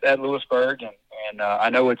 at Lewisburg, and I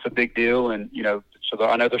know it's a big deal, and, so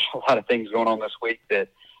I know there's a lot of things going on this week that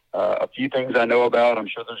a few things I know about. I'm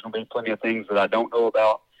sure there's going to be plenty of things that I don't know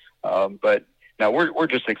about, but no, we're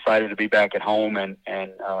just excited to be back at home and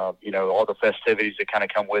all the festivities that kind of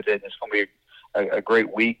come with it. It's going to be a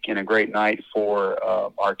great week and a great night for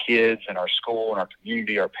our kids and our school and our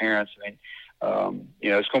community, our parents. It's going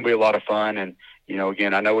to be a lot of fun. And,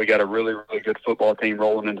 again, I know we got a really, really good football team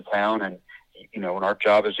rolling into town, and and our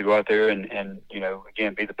job is to go out there and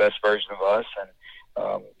again, be the best version of us,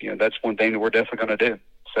 and that's one thing that we're definitely going to do.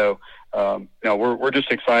 So we're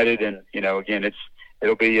just excited, and again,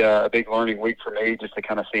 it'll be a big learning week for me just to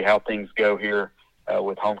kind of see how things go here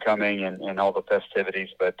with homecoming and all the festivities,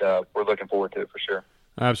 but we're looking forward to it for sure.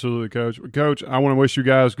 Absolutely, Coach. Coach, I want to wish you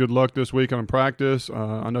guys good luck this week on practice.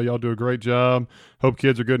 I know y'all do a great job. Hope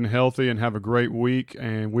kids are good and healthy and have a great week,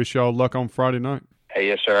 and wish y'all luck on Friday night. Hey,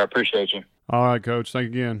 yes, sir. I appreciate you. All right, Coach.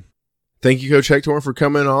 Thank you again. Thank you, Coach Hector, for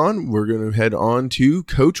coming on. We're going to head on to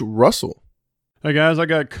Coach Russell. Hey, guys, I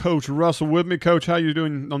got Coach Russell with me. Coach, how you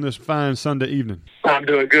doing on this fine Sunday evening? I'm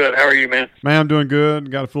doing good. How are you, man? Man, I'm doing good.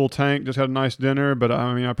 Got a full tank. Just had a nice dinner, but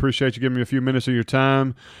I appreciate you giving me a few minutes of your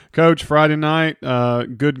time. Coach, Friday night,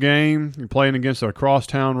 good game. You're playing against a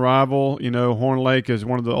crosstown rival. Horn Lake is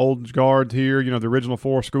one of the old guards here, the original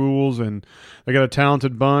 4 schools, and they got a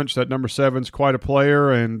talented bunch. That number 7's quite a player,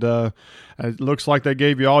 and it looks like they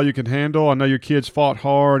gave you all you can handle. I know your kids fought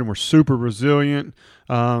hard and were super resilient.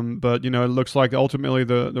 But it looks like ultimately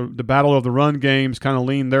the battle of the run games kind of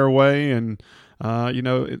leaned their way, and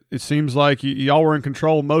it seems like y'all were in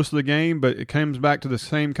control most of the game, but it comes back to the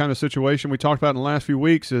same kind of situation we talked about in the last few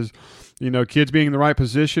weeks: is kids being in the right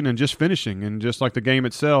position and just finishing, and just like the game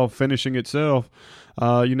itself, finishing itself.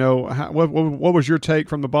 What was your take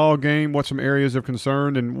from the ball game? What's some areas of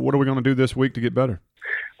concern, and what are we going to do this week to get better?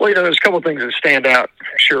 Well, there's a couple of things that stand out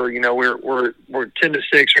for sure. We're 10-6.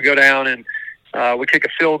 We go down and we kick a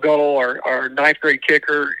field goal. Our ninth grade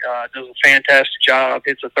kicker does a fantastic job,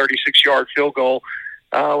 hits a 36-yard field goal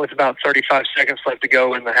with about 35 seconds left to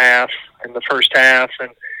go in the first half. And,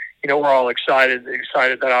 we're all excited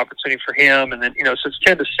that opportunity for him. And then, so it's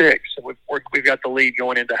 10-6, and we've got the lead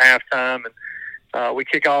going into halftime, and we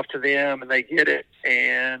kick off to them, and they get it.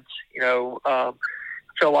 And,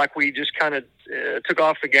 felt like we just kind of took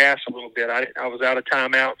off the gas a little bit. I was out of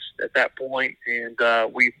timeouts at that point, and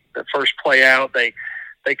the first play out, they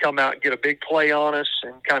come out and get a big play on us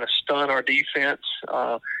and kind of stun our defense.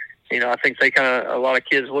 I think a lot of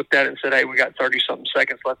kids looked at it and said, "Hey, we got 30-something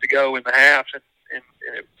seconds left to go in the half," and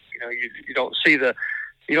you don't see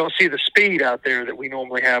the speed out there that we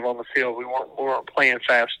normally have on the field. We weren't playing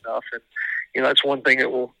fast enough, and that's one thing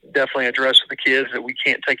that we'll definitely address with the kids, that we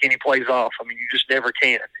can't take any plays off. You just never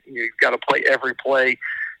can. You've got to play every play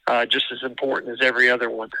just as important as every other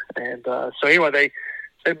one. And so anyway,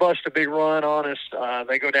 they bust a big run on us.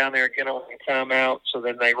 They go down there again on the timeout, so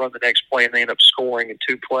then they run the next play, and they end up scoring in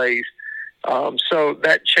 2 plays. So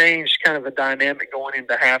that changed kind of the dynamic going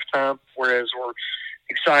into halftime, whereas we're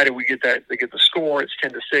excited they get the score. It's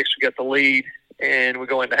 10-6. We get the lead, and we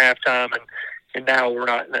go into halftime, and now we're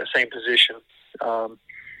not in that same position.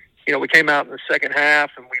 We came out in the second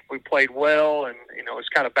half, and we played well, and it's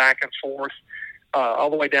kind of back and forth all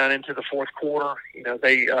the way down into the fourth quarter. We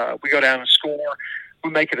go down and score. We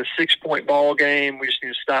make it a 6-point ball game. We just need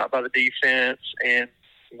to stop by the defense, and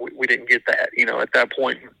we didn't get that. At that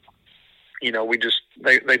point,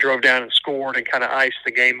 they drove down and scored and kind of iced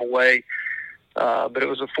the game away. But it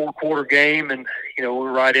was a 4-quarter game, and we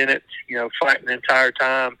were right in it. Fighting the entire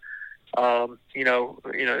time. A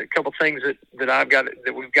couple things that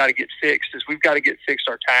we've got to get fixed is we've got to get fixed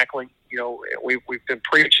our tackling. We've been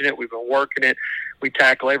preaching it. We've been working it. We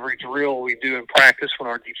tackle every drill we do in practice when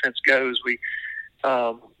our defense goes.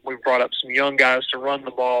 We've brought up some young guys to run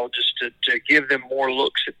the ball just to give them more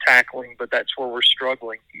looks at tackling, but that's where we're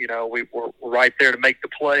struggling. We're right there to make the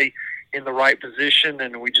play in the right position,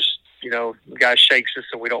 and we just, the guy shakes us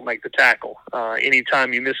and we don't make the tackle.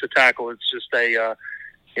 Anytime you miss a tackle, it's just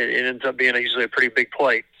it ends up being usually a pretty big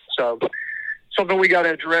play. So something we got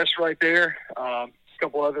to address right there. A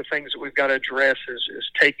couple other things that we've got to address is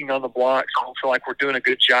taking on the blocks. I don't feel like we're doing a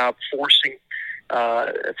good job forcing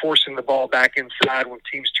the ball back inside when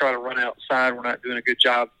teams try to run outside. We're not doing a good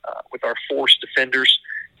job with our forced defenders,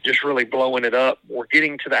 just really blowing it up. We're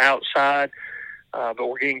getting to the outside, but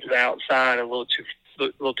we're getting to the outside a little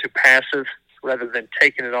too passive rather than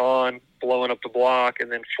taking it on, blowing up the block, and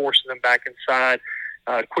then forcing them back inside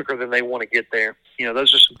quicker than they want to get there.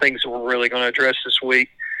 Those are some things that we're really going to address this week.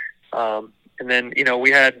 And then,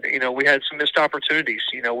 we had some missed opportunities.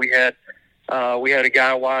 We had a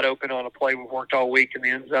guy wide open on a play we worked all week in the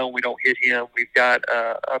end zone. We don't hit him. We've got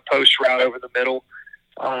a post route over the middle.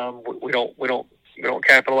 We don't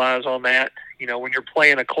capitalize on that. When you're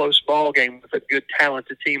playing a close ball game with a good,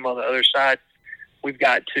 talented team on the other side, we've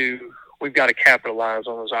got to capitalize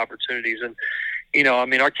on those opportunities. And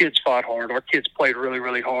our kids fought hard. Our kids played really,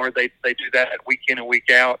 really hard. They do that week in and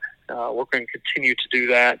week out. We're going to continue to do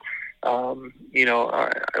that.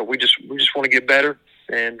 We just want to get better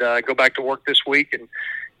and go back to work this week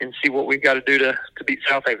and see what we've got to do to beat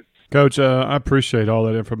South Haven. Coach, I appreciate all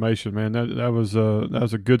that information, man. That was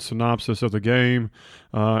a good synopsis of the game.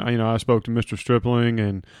 I spoke to Mr. Stripling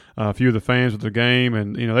and a few of the fans of the game,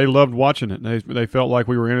 and they loved watching it. They felt like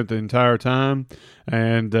we were in it the entire time,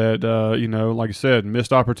 and that like I said,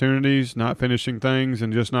 missed opportunities, not finishing things,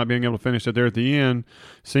 and just not being able to finish it there at the end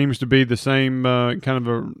seems to be the same kind of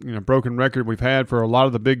a broken record we've had for a lot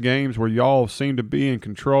of the big games where y'all seem to be in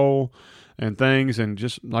control and things, and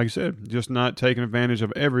just like I said, just not taking advantage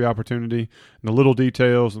of every opportunity, and the little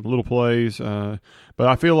details and the little plays. But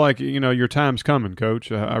I feel like your time's coming,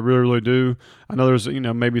 Coach. I really, really do. I know there's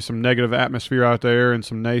maybe some negative atmosphere out there and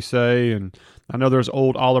some naysay, and I know there's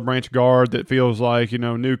old Olive Branch guard that feels like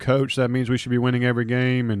new coach, that means we should be winning every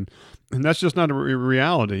game, and that's just not a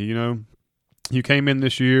reality. You came in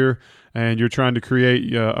this year and you're trying to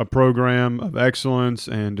create a program of excellence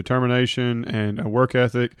and determination and a work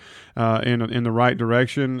ethic in the right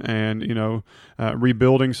direction, and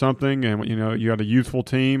rebuilding something, and you got a youthful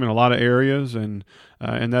team in a lot of areas, and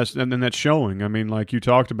that's showing. I mean, like you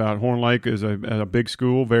talked about, Horn Lake is a big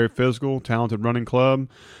school, very physical, talented running club,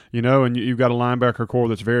 and you've got a linebacker core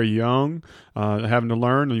that's very young, having to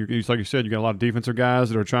learn. And like you said, you got a lot of defensive guys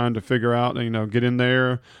that are trying to figure out, get in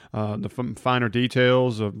there, the finer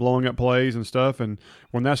details of blowing up plays and stuff. And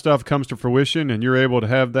when that stuff comes to fruition and you're able to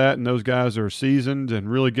have that, and those guys are seasoned and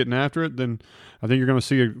really getting after it, then I think you're going to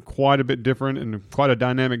see quite a bit different and quite a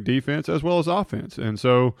dynamic defense as well as offense. And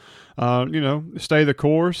so, stay the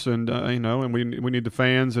course, and and we need the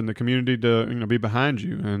fans and the community to be behind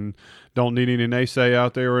you, and don't need any naysay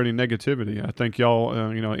out there or any negativity. I think y'all,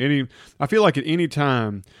 I feel like at any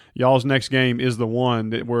time y'all's next game is the one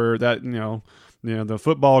where the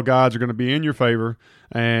football gods are going to be in your favor,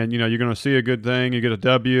 and you're going to see a good thing, you get a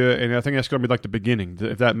W, and I think that's going to be like the beginning,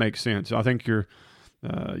 if that makes sense. I think you're.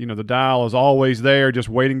 The dial is always there, just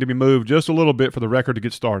waiting to be moved just a little bit for the record to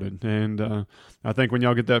get started. And I think when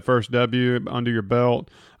y'all get that first W under your belt,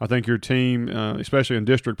 I think your team, especially in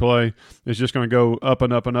district play, is just going to go up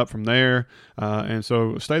and up and up from there. And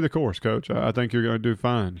so stay the course, Coach. I think you're going to do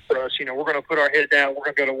fine. For us, we're going to put our head down. We're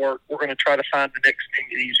going to go to work. We're going to try to find the next thing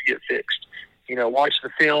that needs to get fixed. Watch the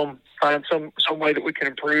film, find some way that we can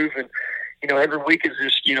improve, and every week is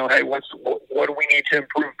just, hey, what do we need to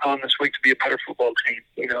improve on this week to be a better football team?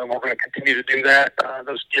 And we're going to continue to do that.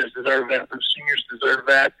 Those kids deserve that. Those seniors deserve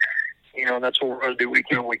that. And that's what we're going to do week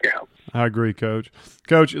in and week out. I agree, Coach.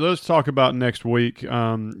 Coach, let's talk about next week.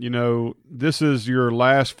 This is your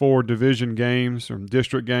last 4 division games or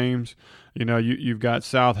district games. You've got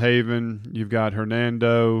South Haven, you've got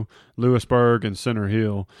Hernando, Lewisburg, and Center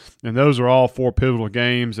Hill. And those are all 4 pivotal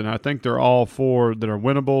games, and I think they're all 4 that are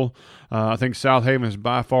winnable. I think South Haven is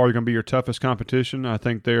by far going to be your toughest competition. I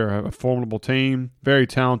think they're a formidable team, very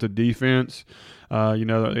talented defense. They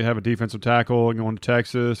have a defensive tackle going to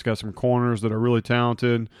Texas, got some corners that are really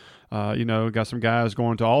talented. Got some guys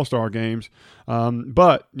going to all-star games.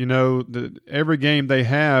 But every game they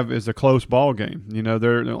have is a close ball game.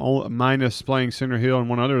 They're minus playing Center Hill and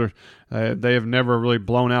one other. They have never really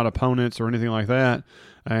blown out opponents or anything like that.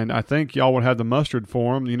 And I think y'all would have the mustard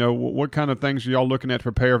for them. What kind of things are y'all looking at to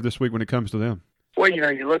prepare this week when it comes to them? Well,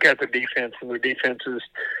 you look at the defense, and their defense is,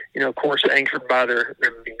 of course, anchored by their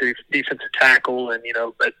defensive tackle. And,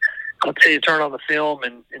 but I'll tell you, turn on the film,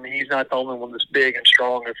 and he's not the only one that's big and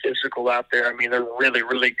strong and physical out there. I mean, they're really,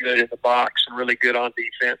 really good in the box and really good on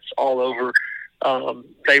defense all over.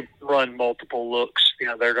 They run multiple looks.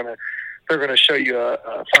 They're going to show you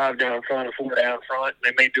a 5 down front, a 4 down front.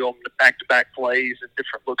 They may do them back-to-back plays and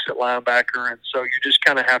different looks at linebacker. And so you just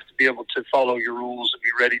kind of have to be able to follow your rules and be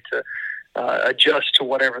ready to adjust to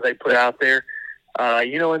whatever they put out there.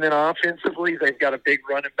 And then offensively, they've got a big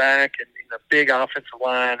running back and a big offensive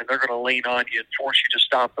line, and they're going to lean on you and force you to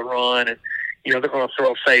stop the run. And, they're going to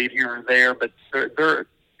throw a fade here and there, but they're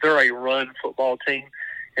a run football team,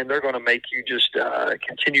 and they're going to make you just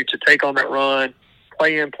continue to take on that run,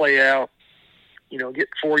 play in, play out, get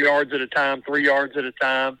 4 yards at a time, 3 yards at a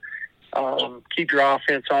time, keep your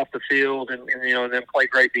offense off the field, and then play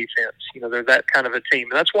great defense. They're that kind of a team.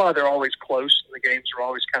 And that's why they're always close. The games are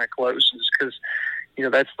always kind of close, is because,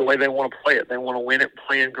 that's the way they want to play it. They want to win it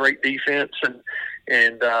playing great defense and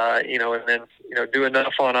then do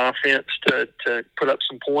enough on offense to put up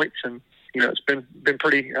some points. And, it's been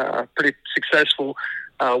pretty successful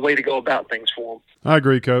way to go about things for them. I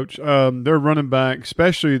agree, Coach. Their running back,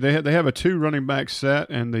 especially they have a 2 running back set,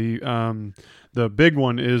 and the big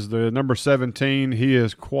one is the number 17. He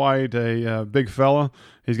is quite a big fella.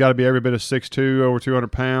 He's got to be every bit of 6'2", over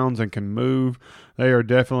 200 pounds, and can move. They are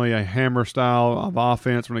definitely a hammer style of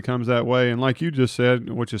offense when it comes that way. And like you just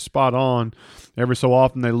said, which is spot on, every so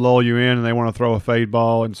often they lull you in and they want to throw a fade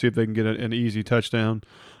ball and see if they can get an easy touchdown.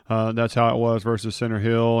 That's how it was versus Center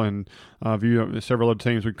Hill and several other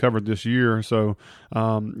teams we've covered this year. So,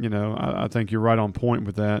 I think you're right on point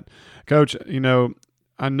with that. Coach,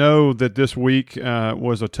 I know that this week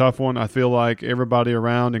was a tough one. I feel like everybody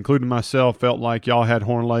around, including myself, felt like y'all had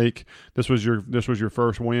Horn Lake. This was your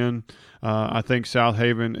first win. I think South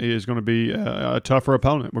Haven is going to be a tougher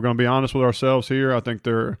opponent. We're going to be honest with ourselves here. I think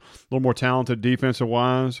they're a little more talented defensive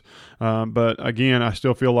wise, but again, I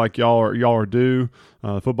still feel like y'all are due.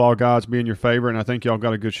 The football gods being your favorite, and I think y'all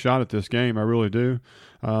got a good shot at this game. I really do.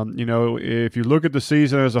 If you look at the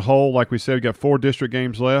season as a whole, like we said, we got 4 district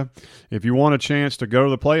games left. If you want a chance to go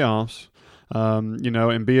to the playoffs,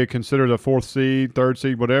 and be considered a 4th seed, 3rd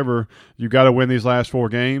seed, whatever, you got to win these last 4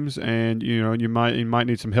 games, and you might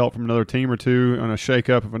need some help from another team or two on a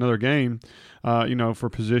shake-up of another game, for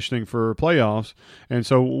positioning for playoffs. And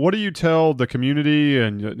so, what do you tell the community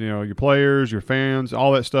and your players, your fans,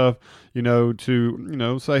 all that stuff,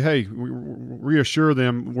 to say, hey, reassure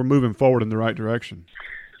them we're moving forward in the right direction?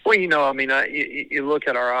 Well, you look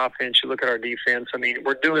at our offense, you look at our defense. I mean,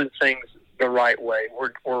 we're doing things the right way.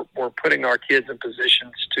 We're putting our kids in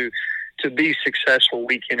positions to be successful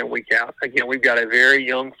week in and week out. Again, we've got a very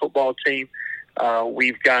young football team.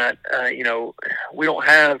 We've got, we don't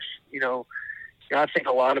have, I think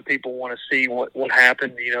a lot of people want to see what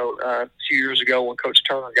happened, 2 years ago when Coach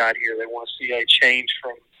Turner got here. They want to see a change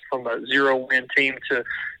from a 0-win team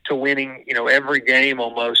to winning, every game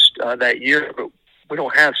almost that year. But we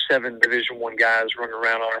don't have 7 Division I guys running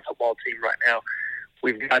around on our football team right now.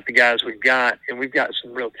 We've got the guys we've got, and we've got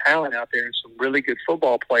some real talent out there and some really good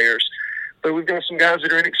football players. But we've got some guys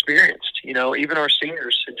that are inexperienced. Even our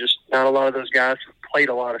seniors, and just not a lot of those guys have played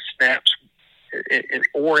a lot of snaps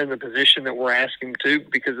or in the position that we're asking to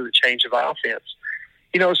because of the change of offense.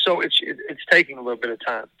 So it's taking a little bit of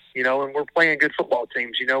time. And we're playing good football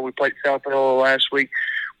teams. We played South Manila last week.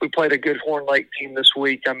 We played a good Horn Lake team this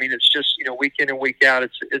week. I mean, it's just week in and week out,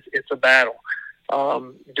 it's a battle.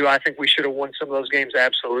 Do I think we should have won some of those games?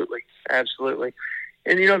 Absolutely. Absolutely.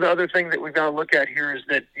 And, the other thing that we've got to look at here is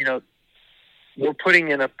that, we're putting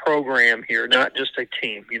in a program here, not just a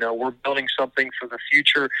team. We're building something for the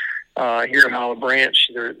future here in Olive Branch.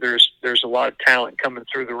 There's a lot of talent coming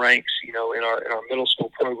through the ranks, in our middle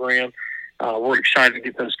school program. We're excited to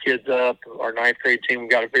get those kids up. Our 9th grade team,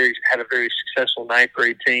 had a very successful 9th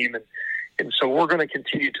grade team. And so we're going to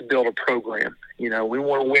continue to build a program. We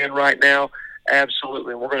want to win right now.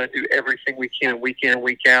 Absolutely. And we're going to do everything we can week in and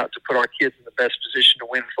week out to put our kids in the best position to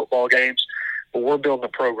win football games. But we're building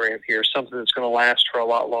a program here, something that's going to last for a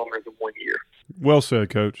lot longer than 1 year. Well said,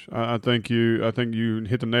 Coach. I think you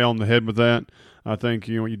hit the nail on the head with that. I think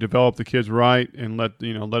you develop the kids right and let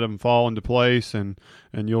them fall into place, and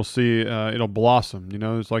you'll see it'll blossom.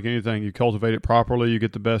 It's like anything. You cultivate it properly, you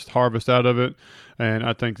get the best harvest out of it, and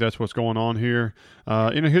I think that's what's going on here.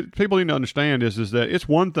 People need to understand is that it's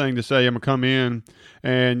one thing to say I'm gonna come in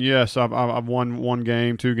and yes, I've won 1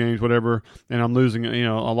 game, 2 games, whatever, and I'm losing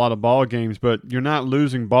a lot of ball games, but you're not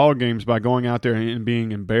losing ball games by going out there and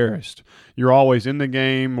being embarrassed. You're always in the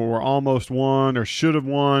game or almost won or should have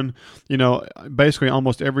won. Basically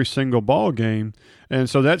almost every single ball game. And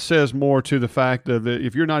so that says more to the fact that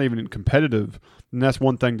if you're not even competitive, then that's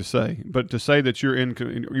one thing to say. But to say that you were in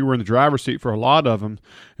the driver's seat for a lot of them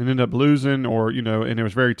and end up losing or, and it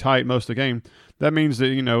was very tight most of the game, that means that,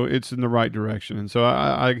 it's in the right direction. And so,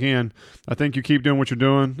 I think you keep doing what you're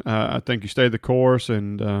doing. I think you stay the course,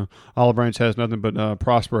 and Olive Branch has nothing but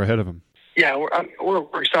prosper ahead of them. Yeah,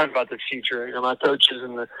 we're excited about the future. My coaches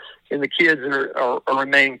and the kids are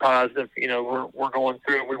remaining positive. We're going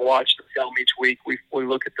through. We watch the film each week. We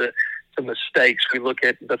look at the mistakes. We look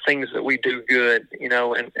at the things that we do good.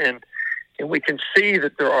 And we can see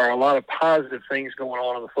that there are a lot of positive things going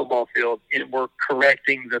on the football field, and we're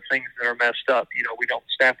correcting the things that are messed up. We don't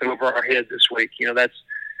snap it over our head this week.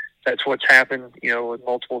 That's what's happened. In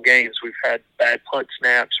multiple games, we've had bad punt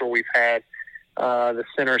snaps, or we've had the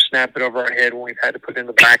center snap it over our head when we've had to put in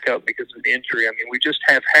the backup because of an injury. I mean, we just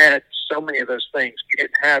have had so many of those things. We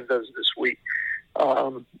didn't have those this week,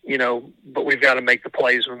 but we've got to make the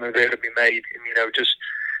plays when they're there to be made. And, just,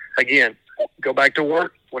 again, go back to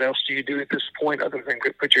work. What else do you do at this point other than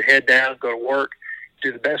put your head down, go to work,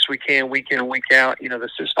 do the best we can week in and week out. You know, the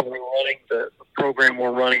system we're running, the program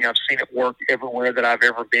we're running, I've seen it work everywhere that I've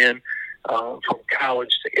ever been, from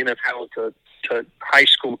college to NFL to high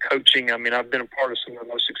school coaching. I mean, I've been a part of some of the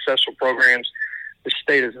most successful programs the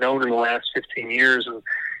state has known in the last 15 years. And,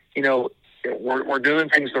 you know, we're doing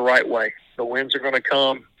things the right way. The wins are going to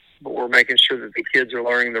come, but we're making sure that the kids are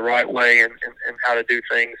learning the right way and how to do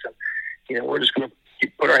things. And, you know, we're just going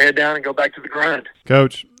to put our head down and go back to the grind.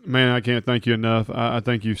 Coach, man, I can't thank you enough. I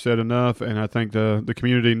think you've said enough, and I think the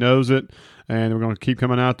community knows it, and we're going to keep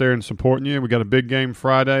coming out there and supporting you. We got a big game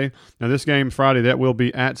Friday. Now, this game Friday, that will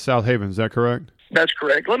be at South Haven. Is that correct? That's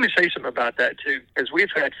correct. Let me say something about that, too, because we've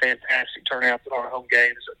had fantastic turnouts at our home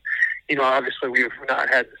games. You know, obviously we've not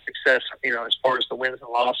had the success, you know, as far as the wins and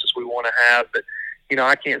losses we want to have, but you know,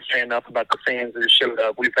 I can't say enough about the fans that have showed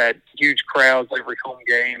up. We've had huge crowds every home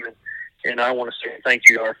game, and I want to say thank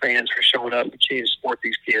you to our fans for showing up and continue to support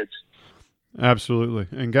these kids. Absolutely.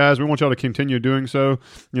 And, guys, we want y'all to continue doing so.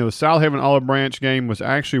 You know, the South Haven Olive Branch game was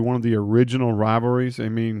actually one of the original rivalries. I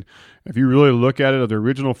mean, if you really look at it, of the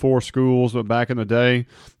original four schools back in the day,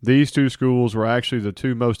 these two schools were actually the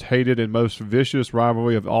two most hated and most vicious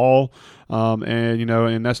rivalry of all. And, you know,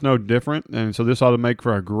 and that's no different. And so this ought to make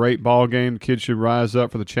for a great ball game. The kids should rise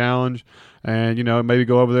up for the challenge and, you know, maybe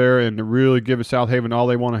go over there and really give South Haven all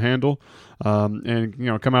they want to handle. And, you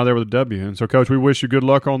know, come out of there with a W. And so, Coach, we wish you good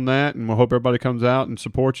luck on that, and we'll hope everybody comes out and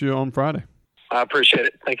supports you on Friday. I appreciate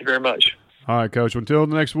it. Thank you very much. All right, Coach. Until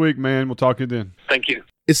the next week, man, we'll talk to you then. Thank you.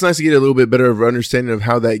 It's nice to get a little bit better of an understanding of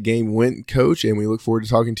how that game went, Coach, and we look forward to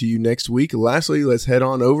talking to you next week. Lastly, let's head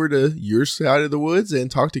on over to your side of the woods and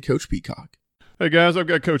talk to Coach Peacock. Hey, guys, I've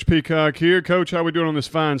got Coach Peacock here. Coach, how we doing on this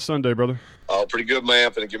fine Sunday, brother? Oh, pretty good, man.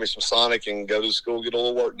 I'm going to give me some Sonic and go to school, get a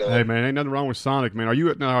little work done. Hey, man, ain't nothing wrong with Sonic, man. Are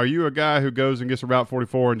you a guy who goes and gets a Route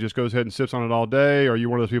 44 and just goes ahead and sips on it all day, or are you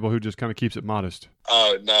one of those people who just kind of keeps it modest?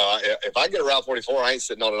 Oh, no. If I get a Route 44, I ain't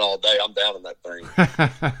sitting on it all day. I'm down in that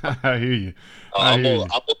thing. I hear you. I'm going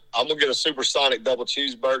to get a Supersonic double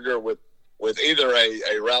cheeseburger with either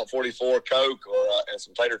a Route 44 Coke or and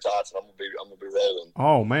some tater tots, and I'm gonna be rolling.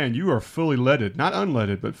 Oh man, you are fully leaded, not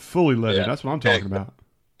unleaded, but fully leaded. Yeah. That's what I'm talking about.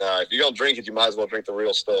 If you're gonna drink it, you might as well drink the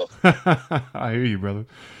real stuff. I hear you, brother.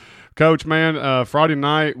 Coach, man, Friday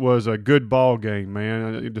night was a good ball game,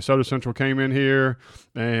 man. DeSoto Central came in here,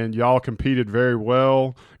 and y'all competed very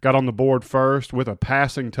well. Got on the board first with a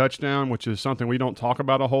passing touchdown, which is something we don't talk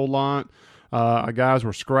about a whole lot. Guys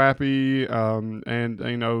were scrappy, and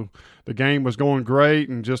you know, the game was going great,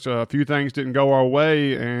 and just a few things didn't go our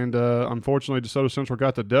way, and unfortunately, DeSoto Central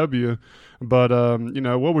got the W. But you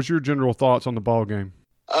know, what was your general thoughts on the ball game?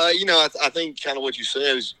 You know, I think kind of what you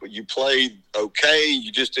said is you played okay.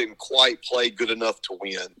 You just didn't quite play good enough to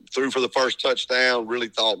win. Threw for the first touchdown. Really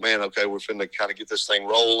thought, man, okay, we're finna kind of get this thing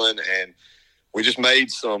rolling, and we just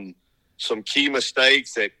made some key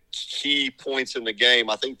mistakes at key points in the game.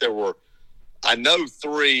 I think there were, I know,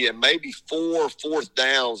 3 and maybe 4 fourth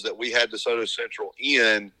downs that we had DeSoto Central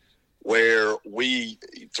in where we,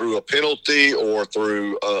 through a penalty or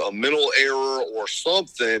through a mental error or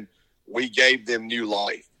something, we gave them new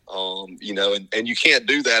life. You know, and you can't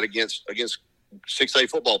do that against 6A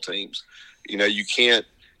football teams. You know, you can't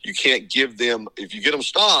give them, if you get them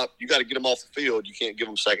stopped, you got to get them off the field. You can't give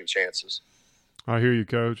them second chances. I hear you,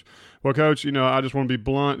 Coach. Well, Coach, you know, I just want to be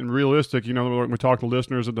blunt and realistic. You know, we talked to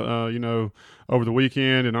listeners, you know, over the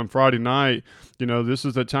weekend and on Friday night. You know, this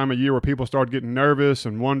is the time of year where people start getting nervous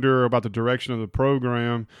and wonder about the direction of the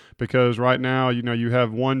program, because right now, you know, you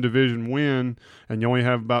have one division win and you only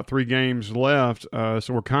have about 3 games left. So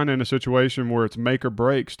we're kind of in a situation where it's make or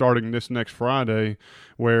break starting this next Friday,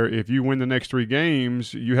 where if you win the next 3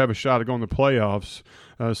 games, you have a shot at going to the playoffs.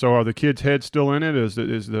 So are the kids' heads still in it? Is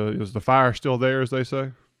the fire still there, as they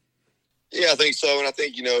say? Yeah, I think so. And I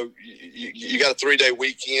think, you know, you got a 3-day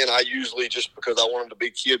weekend. I usually, just because I want them to be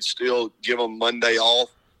kids still, give them Monday off.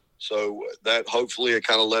 So that hopefully it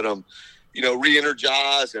kind of let them, you know,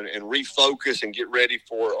 re-energize and refocus and get ready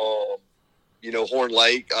for, you know, Horn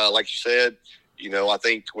Lake. Like you said, you know, I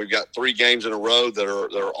think we've got 3 games in a row that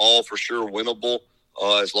are all for sure winnable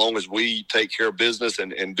as long as we take care of business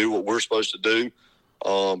and do what we're supposed to do,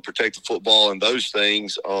 protect the football and those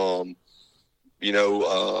things. You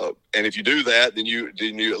know, and if you do that, then you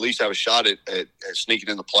at least have a shot at sneaking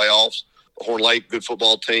in the playoffs. Horn Lake, good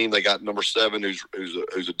football team. They got number 7,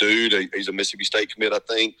 who's a dude. He's a Mississippi State commit, I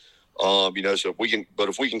think. You know, so if we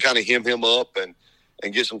can kind of hem him up and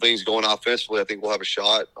get some things going offensively, I think we'll have a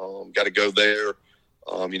shot. Got to go there.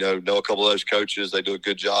 You know a couple of those coaches. They do a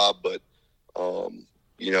good job, but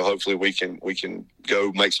you know, hopefully we can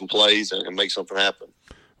go make some plays and make something happen.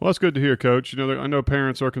 Well, that's good to hear, Coach. I know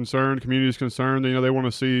parents are concerned, community's concerned. They want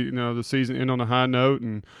to see the season end on a high note,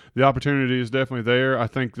 and the opportunity is definitely there. I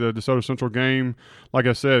think the DeSoto Central game, like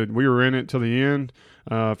I said, we were in it till the end.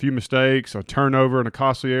 A few mistakes, a turnover in a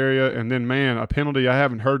costly area, and then, man, a penalty I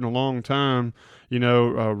haven't heard in a long time.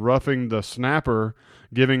 Roughing the snapper,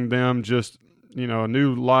 giving them just a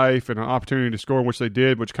new life and an opportunity to score, which they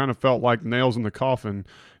did, which kind of felt like nails in the coffin.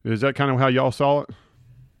 Is that kind of how y'all saw it?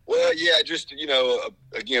 Well, yeah, just,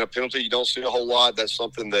 again, a penalty you don't see a whole lot. That's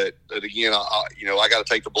something that again, I got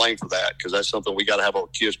to take the blame for that, because that's something we got to have our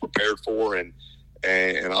kids prepared for. And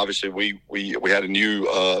obviously we had a new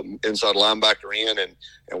inside linebacker in,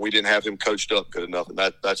 and we didn't have him coached up good enough. And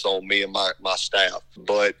that's on me and my staff.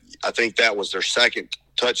 But I think that was their second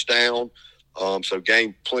touchdown. So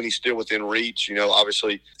game plenty still within reach.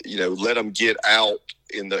 Obviously, let them get out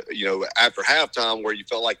in the, after halftime where you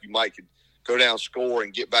felt like you might could go down, score,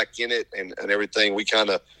 and get back in it and everything. We kind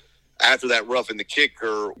of, after that roughing the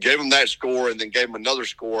kicker, gave them that score and then gave them another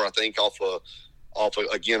score, I think, off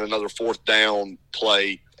again, another fourth down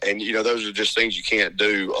play. And, those are just things you can't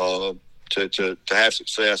do to have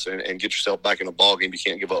success and get yourself back in a ballgame. You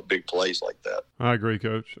can't give up big plays like that. I agree,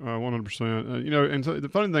 Coach, 100%. And so the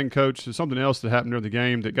funny thing, Coach, is something else that happened during the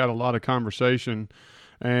game that got a lot of conversation.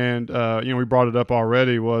 And, we brought it up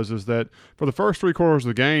already, is that for the first 3 quarters of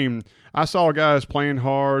the game, I saw guys playing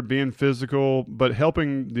hard, being physical, but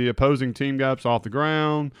helping the opposing team guys off the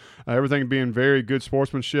ground, everything being very good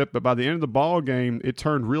sportsmanship. But by the end of the ball game, it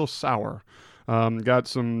turned real sour. Got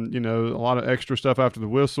some, a lot of extra stuff after the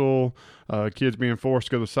whistle, kids being forced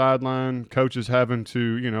to go to the sideline, coaches having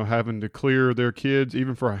to clear their kids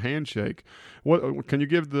even for a handshake. What can you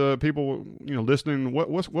give the people, listening, what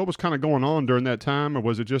was kind of going on during that time, or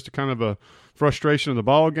was it just a kind of a frustration of the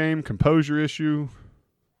ball game, composure issue?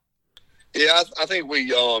 Yeah, I think we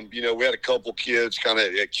had a couple kids kind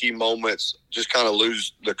of at key moments just kind of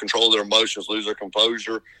lose the control of their emotions, lose their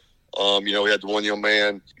composure. We had the one young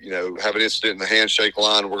man, have an incident in the handshake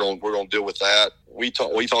line. We're going to deal with that. We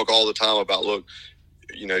talk all the time about, look,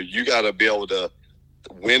 you got to be able to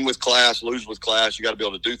win with class, lose with class. You got to be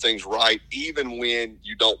able to do things right, even when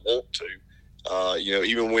you don't want to.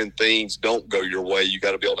 Even when things don't go your way, you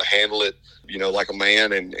got to be able to handle it, like a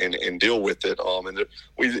man and deal with it. And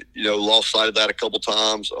we, lost sight of that a couple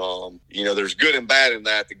times. There's good and bad in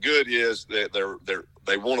that. The good is that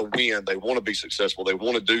they want to win. They want to be successful. They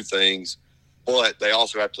want to do things, but they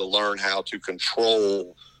also have to learn how to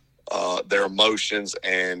control their emotions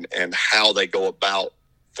and how they go about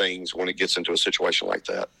things when it gets into a situation like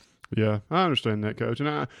that. Yeah, I understand that, Coach. And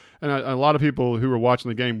a lot of people who were watching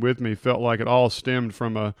the game with me felt like it all stemmed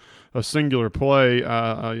from a singular play.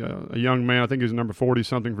 A young man, I think he was number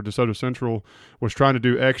 40-something for DeSoto Central, was trying to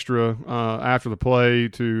do extra after the play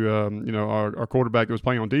to our quarterback that was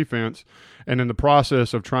playing on defense. And in the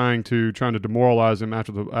process of trying to demoralize him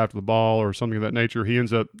after the ball or something of that nature, he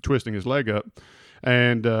ends up twisting his leg up.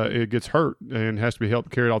 And it gets hurt and has to be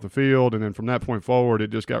helped carried off the field. And then from that point forward, it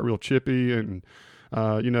just got real chippy. And,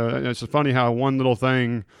 it's funny how one little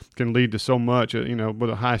thing can lead to so much, with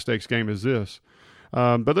a high-stakes game as this.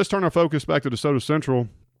 But let's turn our focus back to DeSoto Central.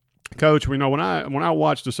 Coach, when I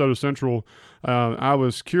watched DeSoto Central, I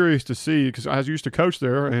was curious to see, because I used to coach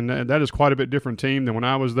there, and that is quite a bit different team than when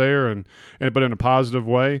I was there, but in a positive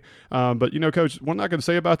way. But Coach, what I'm not going to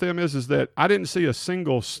say about them is that I didn't see a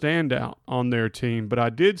single standout on their team, but I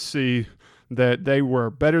did see that they were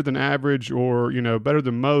better than average or, better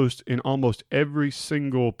than most in almost every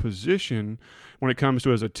single position when it comes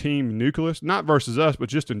to as a team nucleus, not versus us, but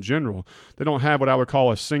just in general. They don't have what I would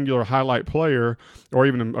call a singular highlight player or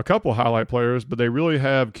even a couple highlight players, but they really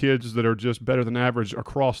have kids that are just better than average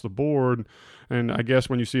across the board. And I guess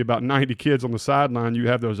when you see about 90 kids on the sideline, you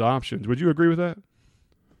have those options. Would you agree with that?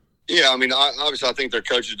 Yeah, obviously I think their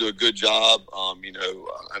coaches do a good job. I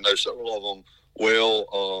know several of them well.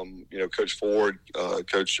 Coach Ford,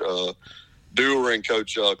 Coach Dewar, and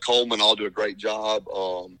Coach Coleman all do a great job.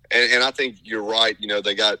 And I think you're right.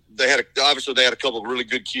 They had a couple of really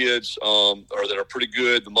good kids, or that are pretty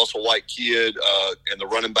good. The Muscle White kid and the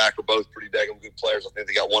running back are both pretty daggum good players. I think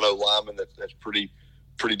they got one O-lineman that's pretty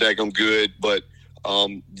daggum good. But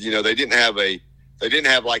they didn't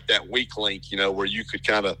have like that weak link, where you could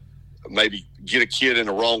kind of maybe get a kid in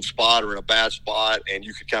the wrong spot or in a bad spot, and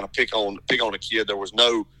you could kind of pick on a kid. There was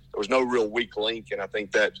no real weak link, and I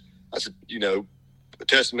think that's a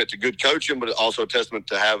testament to good coaching, but also a testament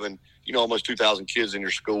to having almost 2,000 kids in your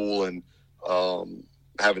school and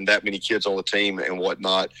having that many kids on the team and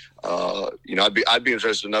whatnot. I'd be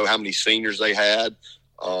interested to know how many seniors they had.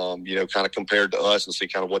 kind of compared to us and see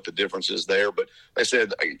kind of what the difference is there. But like I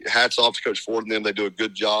said, hats off to Coach Ford and them. They do a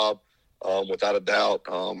good job, without a doubt,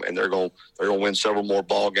 and they're going to win several more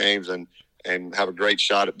ball games and have a great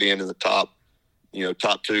shot at being in the top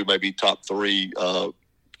 2, maybe top 3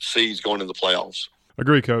 seeds going into the playoffs.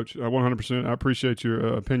 Agree, Coach. 100%. I appreciate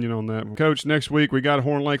your opinion on that. Coach, next week we got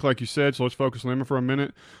Horn Lake, like you said, so let's focus on them for a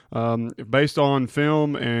minute. Based on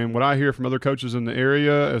film and what I hear from other coaches in the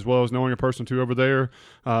area, as well as knowing a person or two over there,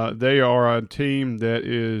 they are a team that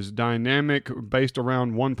is dynamic based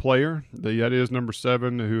around one player. That is number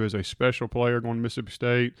 7, who is a special player going to Mississippi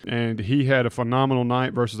State. And he had a phenomenal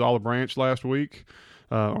night versus Olive Branch last week.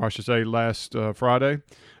 Or I should say last Friday,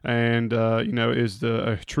 and is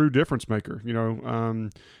a true difference maker. That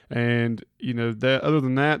other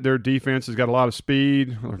than that, their defense has got a lot of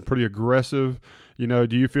speed, pretty aggressive. Do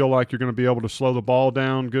you feel like you're going to be able to slow the ball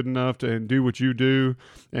down good enough and do what you do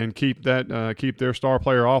and keep their star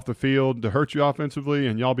player off the field to hurt you offensively,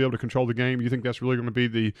 and y'all be able to control the game? You think that's really going to be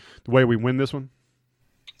the way we win this one?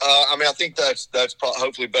 I think that's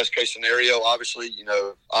hopefully best case scenario. Obviously,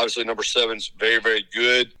 number 7's very, very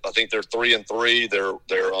good. I think they're 3-3. They're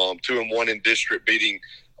 2-1 in district, beating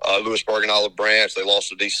Lewisburg and Olive Branch. They lost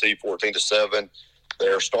to DC 14-7.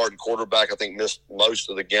 Their starting quarterback, I think, missed most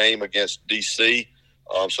of the game against DC.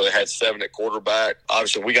 So they had 7 at quarterback.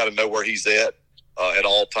 Obviously, we got to know where he's at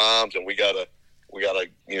all times, and we got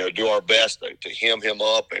to do our best to hem him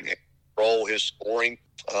up and control his scoring.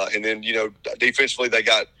 And then, defensively, they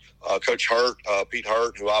got Coach Hurt, Pete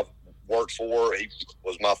Hurt, who I've worked for. He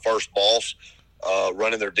was my first boss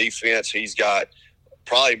running their defense. He's got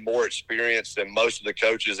probably more experience than most of the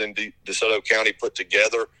coaches in DeSoto County put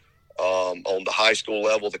together on the high school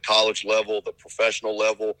level, the college level, the professional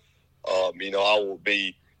level. I will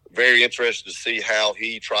be very interested to see how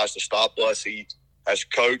he tries to stop us. He has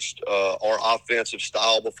coached our offensive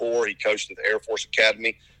style before. He coached at the Air Force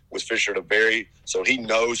Academy with Fisher DeBerry, so he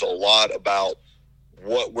knows a lot about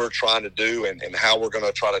what we're trying to do and how we're going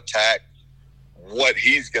to try to attack what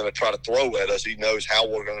he's going to try to throw at us. He knows how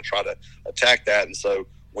we're going to try to attack that, and so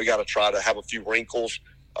we got to try to have a few wrinkles,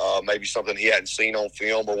 maybe something he hadn't seen on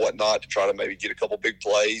film or whatnot, to try to maybe get a couple big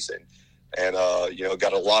plays. And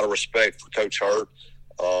got a lot of respect for Coach Hurt.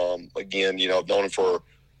 Again,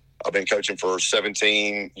 I've been coaching for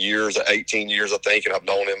 17 years, 18 years, I think, and I've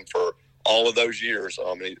known him for all of those years.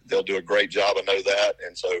 They'll do a great job. I know that.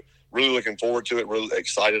 And so really looking forward to it, really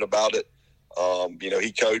excited about it.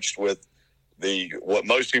 He coached with what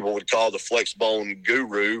most people would call the flex bone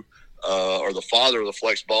guru, or the father of the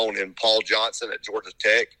flex bone, in Paul Johnson at Georgia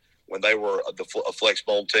Tech when they were a flex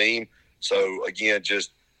bone team. So again,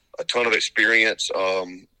 just a ton of experience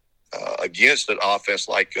against an offense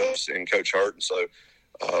like us and Coach Hurt. And so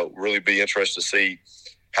really be interested to see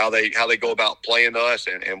how they go about playing us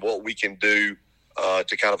and what we can do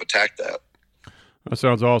to kind of attack that. That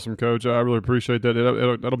sounds awesome, Coach. I really appreciate that.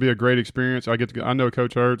 That'll be a great experience. I know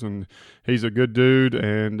Coach Hurts, and he's a good dude,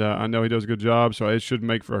 and I know he does a good job, so it should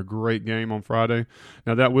make for a great game on Friday.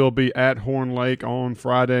 Now, that will be at Horn Lake on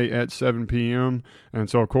Friday at 7 p.m., and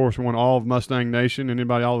so, of course, we want all of Mustang Nation,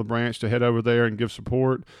 anybody out of the branch, to head over there and give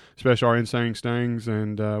support, especially our Insane Stangs,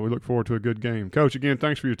 and we look forward to a good game. Coach, again,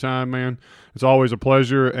 thanks for your time, man. It's always a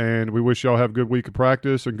pleasure, and we wish y'all have a good week of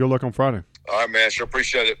practice, and good luck on Friday. All right, man. Sure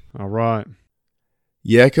appreciate it. All right.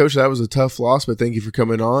 Yeah, Coach, that was a tough loss, but thank you for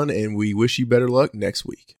coming on, and we wish you better luck next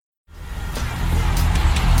week.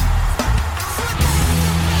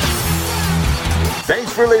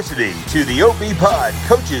 Thanks for listening to the OB Pod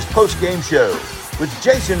Coaches Postgame Show with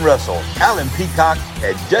Jason Russell, Alan Peacock,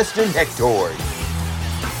 and Dustin Hector.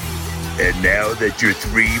 And now that your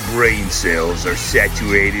 3 brain cells are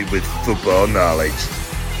saturated with football knowledge,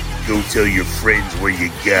 go tell your friends where you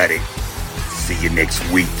got it. See you next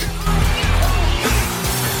week.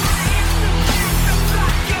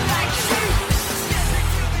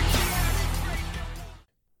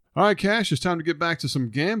 All right, Cash, it's time to get back to some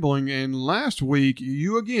gambling. And last week,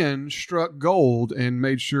 you again struck gold and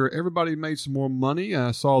made sure everybody made some more money.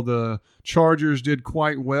 I saw the Chargers did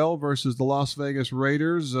quite well versus the Las Vegas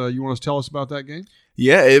Raiders. You want to tell us about that game?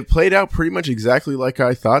 Yeah, it played out pretty much exactly like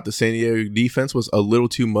I thought. The San Diego defense was a little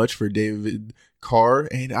too much for David Carr,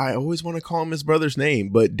 and I always want to call him his brother's name,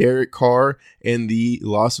 but Derek Carr and the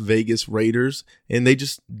Las Vegas Raiders, and they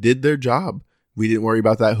just did their job. We didn't worry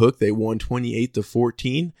about that hook. They won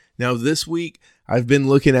 28-14. Now this week, I've been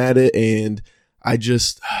looking at it, and I'm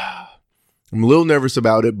a little nervous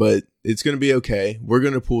about it, but it's going to be okay. We're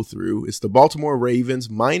going to pull through. It's the Baltimore Ravens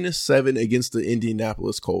 -7 against the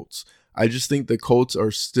Indianapolis Colts. I just think the Colts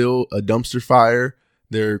are still a dumpster fire.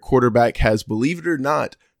 Their quarterback has, believe it or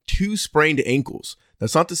not, 2 sprained ankles.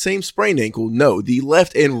 That's not the same sprained ankle. No, the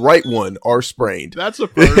left and right one are sprained. That's a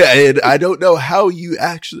first. And I don't know how you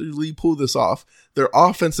actually pull this off. Their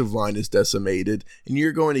offensive line is decimated, and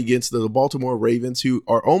you're going against the Baltimore Ravens, who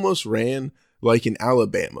are almost ran like in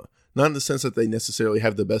Alabama. Not in the sense that they necessarily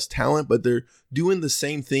have the best talent, but they're doing the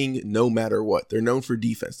same thing no matter what. They're known for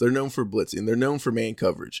defense. They're known for blitzing. They're known for man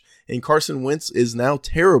coverage. And Carson Wentz is now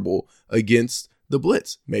terrible against the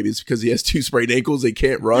blitz. Maybe it's because he has 2 sprained ankles and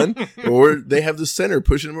can't run, or they have the center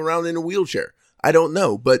pushing him around in a wheelchair. I don't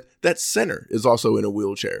know, but that center is also in a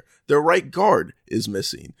wheelchair. Their right guard is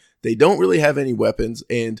missing. They don't really have any weapons,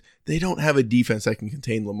 and they don't have a defense that can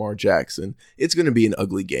contain Lamar Jackson. It's going to be an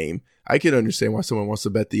ugly game. I can understand why someone wants to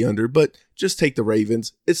bet the under, but just take the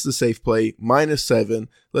Ravens. It's the safe play, -7.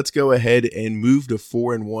 Let's go ahead and move to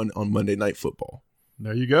 4-1 on Monday Night Football.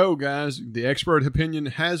 There you go, guys. The expert opinion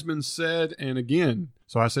has been said, and again,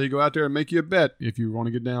 so I say you go out there and make you a bet if you want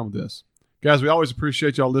to get down with this. Guys, we always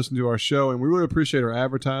appreciate y'all listening to our show, and we really appreciate our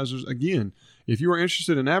advertisers. Again, if you are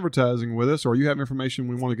interested in advertising with us or you have information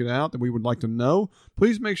we want to get out that we would like to know,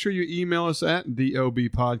 please make sure you email us at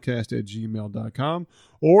theobpodcast@gmail.com,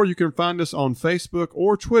 or you can find us on Facebook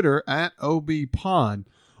or Twitter at obpod.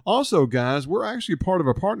 Also, guys, we're actually part of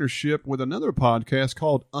a partnership with another podcast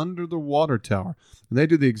called Under the Water Tower. And they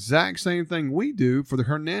do the exact same thing we do for the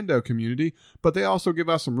Hernando community, but they also give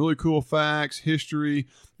us some really cool facts, history,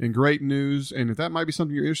 and great news. And if that might be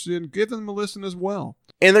something you're interested in, give them a listen as well.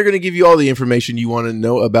 And they're going to give you all the information you want to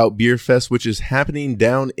know about Beer Fest, which is happening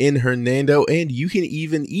down in Hernando. And you can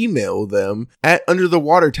even email them at Under the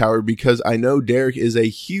Water Tower, because I know Derek is a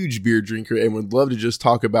huge beer drinker and would love to just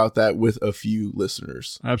talk about that with a few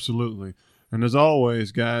listeners. Absolutely. And as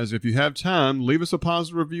always, guys, if you have time, leave us a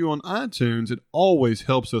positive review on iTunes. It always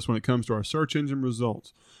helps us when it comes to our search engine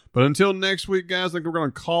results. But until next week, guys, I think we're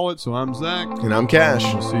going to call it. So I'm Zach. And I'm Cash.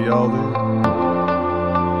 We'll see y'all then.